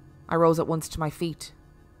 I rose at once to my feet.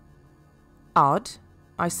 "Odd,"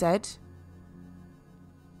 I said.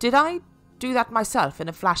 "Did I do that myself in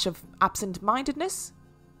a flash of absent-mindedness?"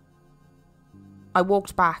 I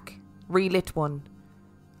walked back, relit one,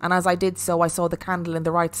 and as I did so I saw the candle in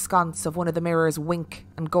the right sconce of one of the mirrors wink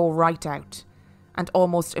and go right out, and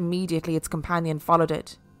almost immediately its companion followed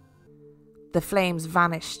it. The flames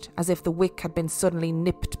vanished as if the wick had been suddenly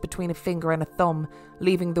nipped between a finger and a thumb,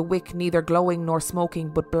 leaving the wick neither glowing nor smoking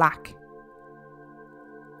but black.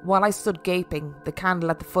 While I stood gaping, the candle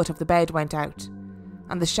at the foot of the bed went out,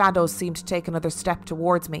 and the shadows seemed to take another step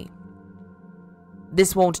towards me.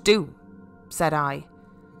 "This won't do," said I,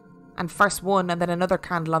 and first one and then another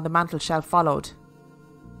candle on the mantelshelf followed.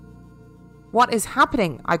 "What is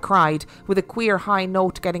happening?" I cried, with a queer high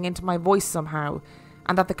note getting into my voice somehow,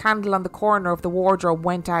 and that the candle on the corner of the wardrobe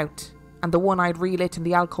went out, and the one I'd relit in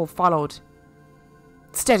the alcove followed.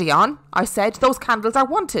 "Steady on," I said, "those candles are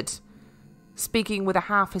wanted," speaking with a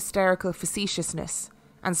half-hysterical facetiousness,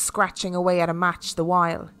 and scratching away at a match the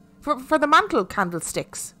while. For the mantel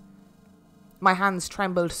candlesticks." My hands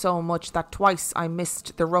trembled so much that twice I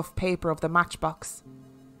missed the rough paper of the matchbox.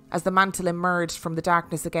 As the mantel emerged from the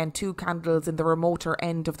darkness again, 2 candles in the remoter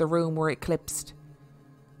end of the room were eclipsed.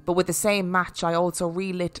 But with the same match I also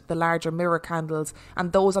relit the larger mirror candles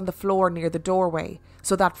and those on the floor near the doorway,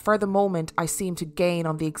 so that for the moment I seemed to gain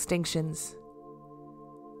on the extinctions.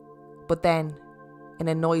 But then, in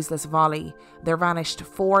a noiseless volley, there vanished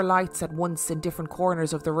 4 lights at once in different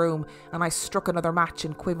corners of the room, and I struck another match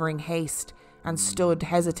in quivering haste and stood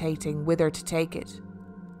hesitating whither to take it.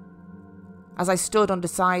 As I stood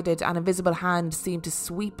undecided, an invisible hand seemed to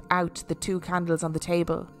sweep out the 2 candles on the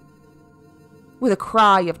table. With a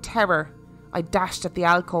cry of terror, I dashed at the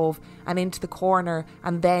alcove and into the corner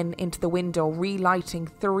and then into the window, relighting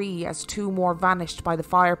 3 as 2 more vanished by the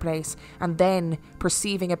fireplace, and then,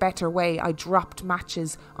 perceiving a better way, I dropped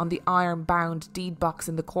matches on the iron-bound deed box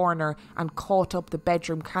in the corner and caught up the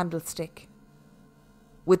bedroom candlestick.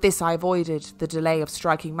 With this I avoided the delay of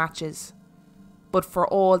striking matches. But for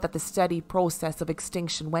all that the steady process of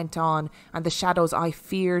extinction went on, and the shadows I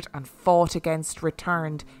feared and fought against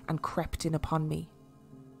returned and crept in upon me.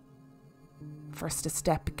 First a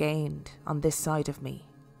step gained on this side of me,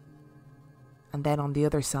 and then on the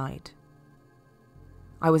other side.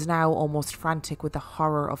 I was now almost frantic with the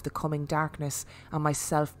horror of the coming darkness, and my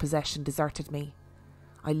self-possession deserted me.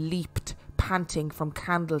 I leaped, panting from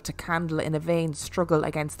candle to candle in a vain struggle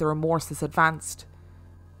against the remorseless advance.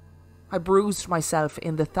 I bruised myself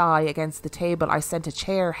in the thigh against the table. I sent a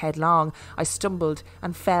chair headlong. I stumbled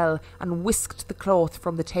and fell and whisked the cloth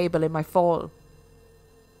from the table in my fall.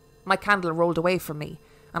 My candle rolled away from me,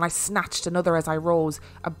 and I snatched another as I rose.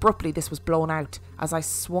 Abruptly this was blown out as I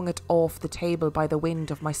swung it off the table by the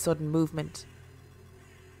wind of my sudden movement.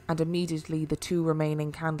 And immediately the 2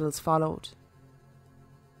 remaining candles followed.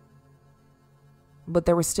 But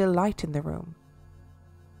there was still light in the room.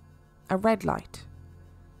 A red light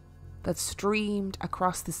that streamed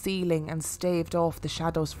across the ceiling and staved off the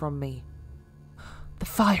shadows from me. The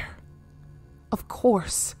fire! Of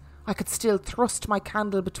course, I could still thrust my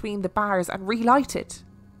candle between the bars and relight it.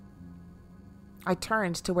 I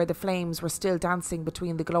turned to where the flames were still dancing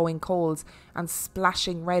between the glowing coals and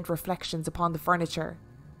splashing red reflections upon the furniture,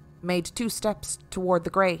 made 2 steps toward the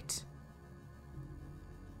grate,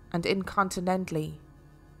 and incontinently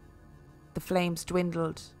the flames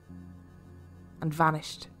dwindled and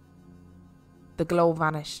vanished. The glow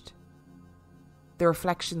vanished. The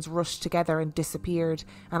reflections rushed together and disappeared,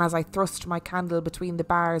 and as I thrust my candle between the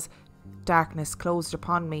bars, darkness closed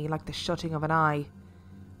upon me like the shutting of an eye,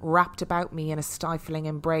 wrapped about me in a stifling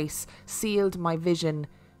embrace, sealed my vision,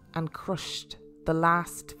 and crushed the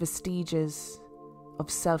last vestiges of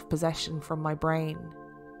self-possession from my brain.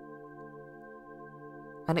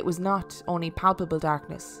 and it was not only palpable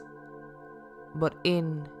darkness, but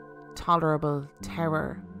intolerable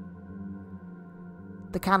terror.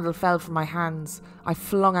 The candle fell from my hands. I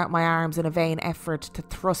flung out my arms in a vain effort to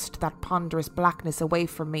thrust that ponderous blackness away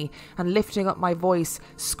from me, and lifting up my voice,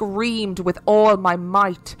 screamed with all my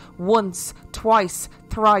might, once, twice,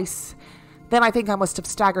 thrice. Then I think I must have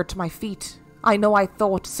staggered to my feet. I know I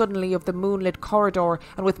thought suddenly of the moonlit corridor,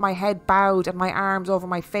 and with my head bowed and my arms over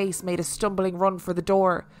my face made a stumbling run for the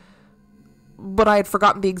door. But I had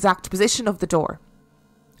forgotten the exact position of the door,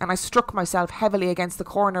 and I struck myself heavily against the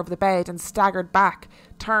corner of the bed and staggered back,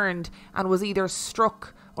 turned, and was either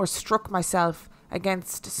struck or struck myself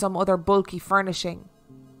against some other bulky furnishing.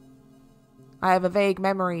 I have a vague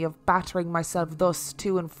memory of battering myself thus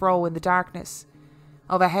to and fro in the darkness,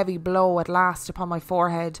 of a heavy blow at last upon my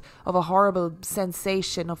forehead, of a horrible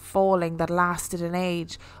sensation of falling that lasted an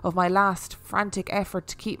age, of my last frantic effort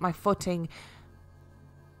to keep my footing,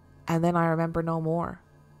 and then I remember no more.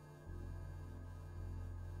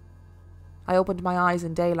 I opened my eyes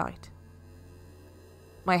in daylight.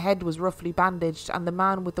 My head was roughly bandaged, and the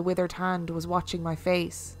man with the withered hand was watching my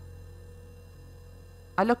face.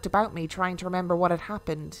 I looked about me, trying to remember what had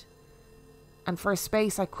happened, and for a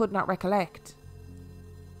space I could not recollect.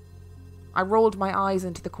 I rolled my eyes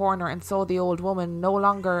into the corner and saw the old woman, no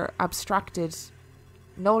longer abstracted,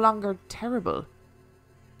 no longer terrible,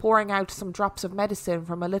 pouring out some drops of medicine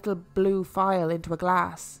from a little blue phial into a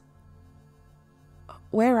glass.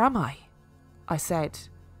 "Where am I?" I said.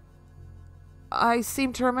 "I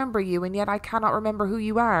seem to remember you, and yet I cannot remember who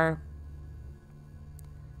you are."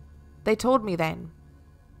 They told me then,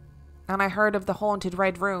 and I heard of the haunted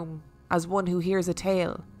Red Room as one who hears a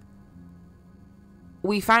tale.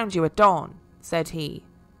 "We found you at dawn," said he,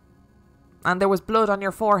 "and there was blood on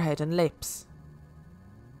your forehead and lips."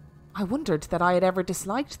 I wondered that I had ever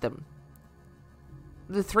disliked them.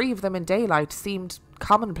 The three of them in daylight seemed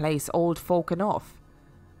commonplace old folk enough.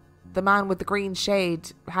 The man with the green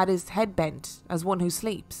shade had his head bent as one who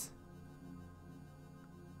sleeps.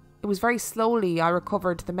 It was very slowly I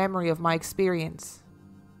recovered the memory of my experience.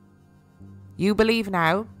 "You believe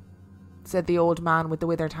now," said the old man with the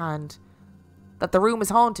withered hand, "that the room is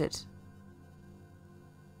haunted?"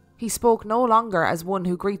 He spoke no longer as one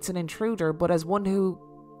who greets an intruder, but as one who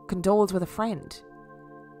condoles with a friend.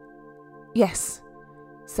 "Yes,"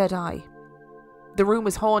 said I, "the room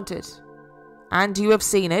is haunted, and you have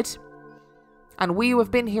seen it, and we who have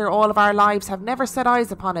been here all of our lives have never set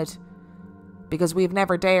eyes upon it, because we have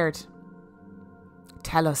never dared.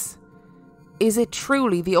 Tell us, is it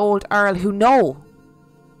truly the old Earl who—" "No,"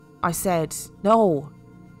 I said, "no,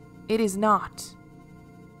 it is not."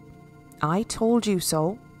 "I told you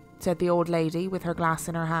so," said the old lady with her glass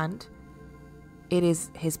in her hand. "It is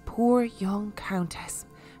his poor young countess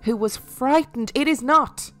who was frightened." "It is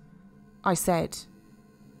not," I said.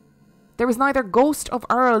 "There is neither ghost of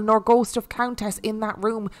Earl nor ghost of Countess in that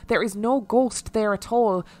room. There is no ghost there at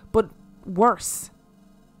all, but worse.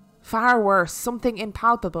 Far worse, something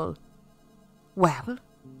impalpable." "Well,"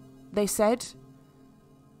 they said.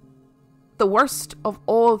 "The worst of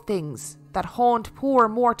all things that haunt poor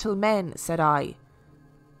mortal men," said I.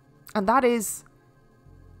 "And that is,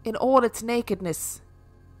 in all its nakedness,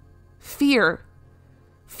 fear.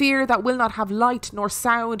 Fear that will not have light nor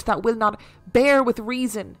sound, that will not bear with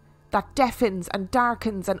reason, that deafens and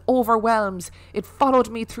darkens and overwhelms. It followed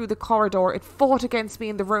me through the corridor. It fought against me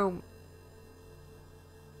in the room."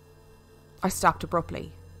 I stopped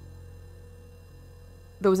abruptly.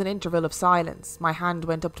 There was an interval of silence. My hand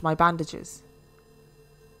went up to my bandages.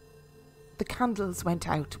 The candles went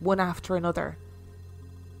out, one after another,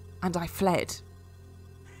 and I fled.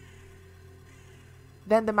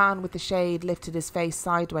 Then the man with the shade lifted his face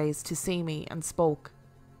sideways to see me and spoke.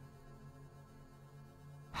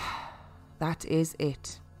 "That is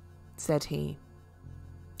it," said he.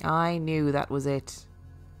 "I knew that was it.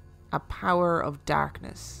 A power of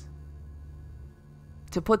darkness.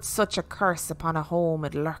 To put such a curse upon a home,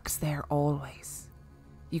 it lurks there always.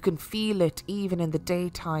 You can feel it even in the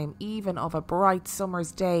daytime, even of a bright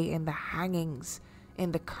summer's day, in the hangings,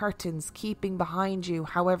 in the curtains keeping behind you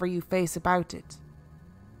however you face about it.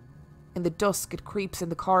 In the dusk it creeps in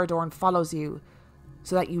the corridor and follows you,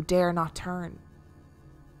 so that you dare not turn.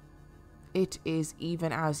 It is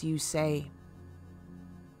even as you say.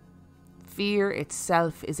 Fear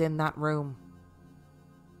itself is in that room.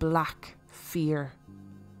 Black fear.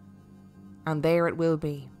 And there it will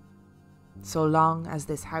be, so long as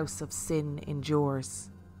this house of sin endures."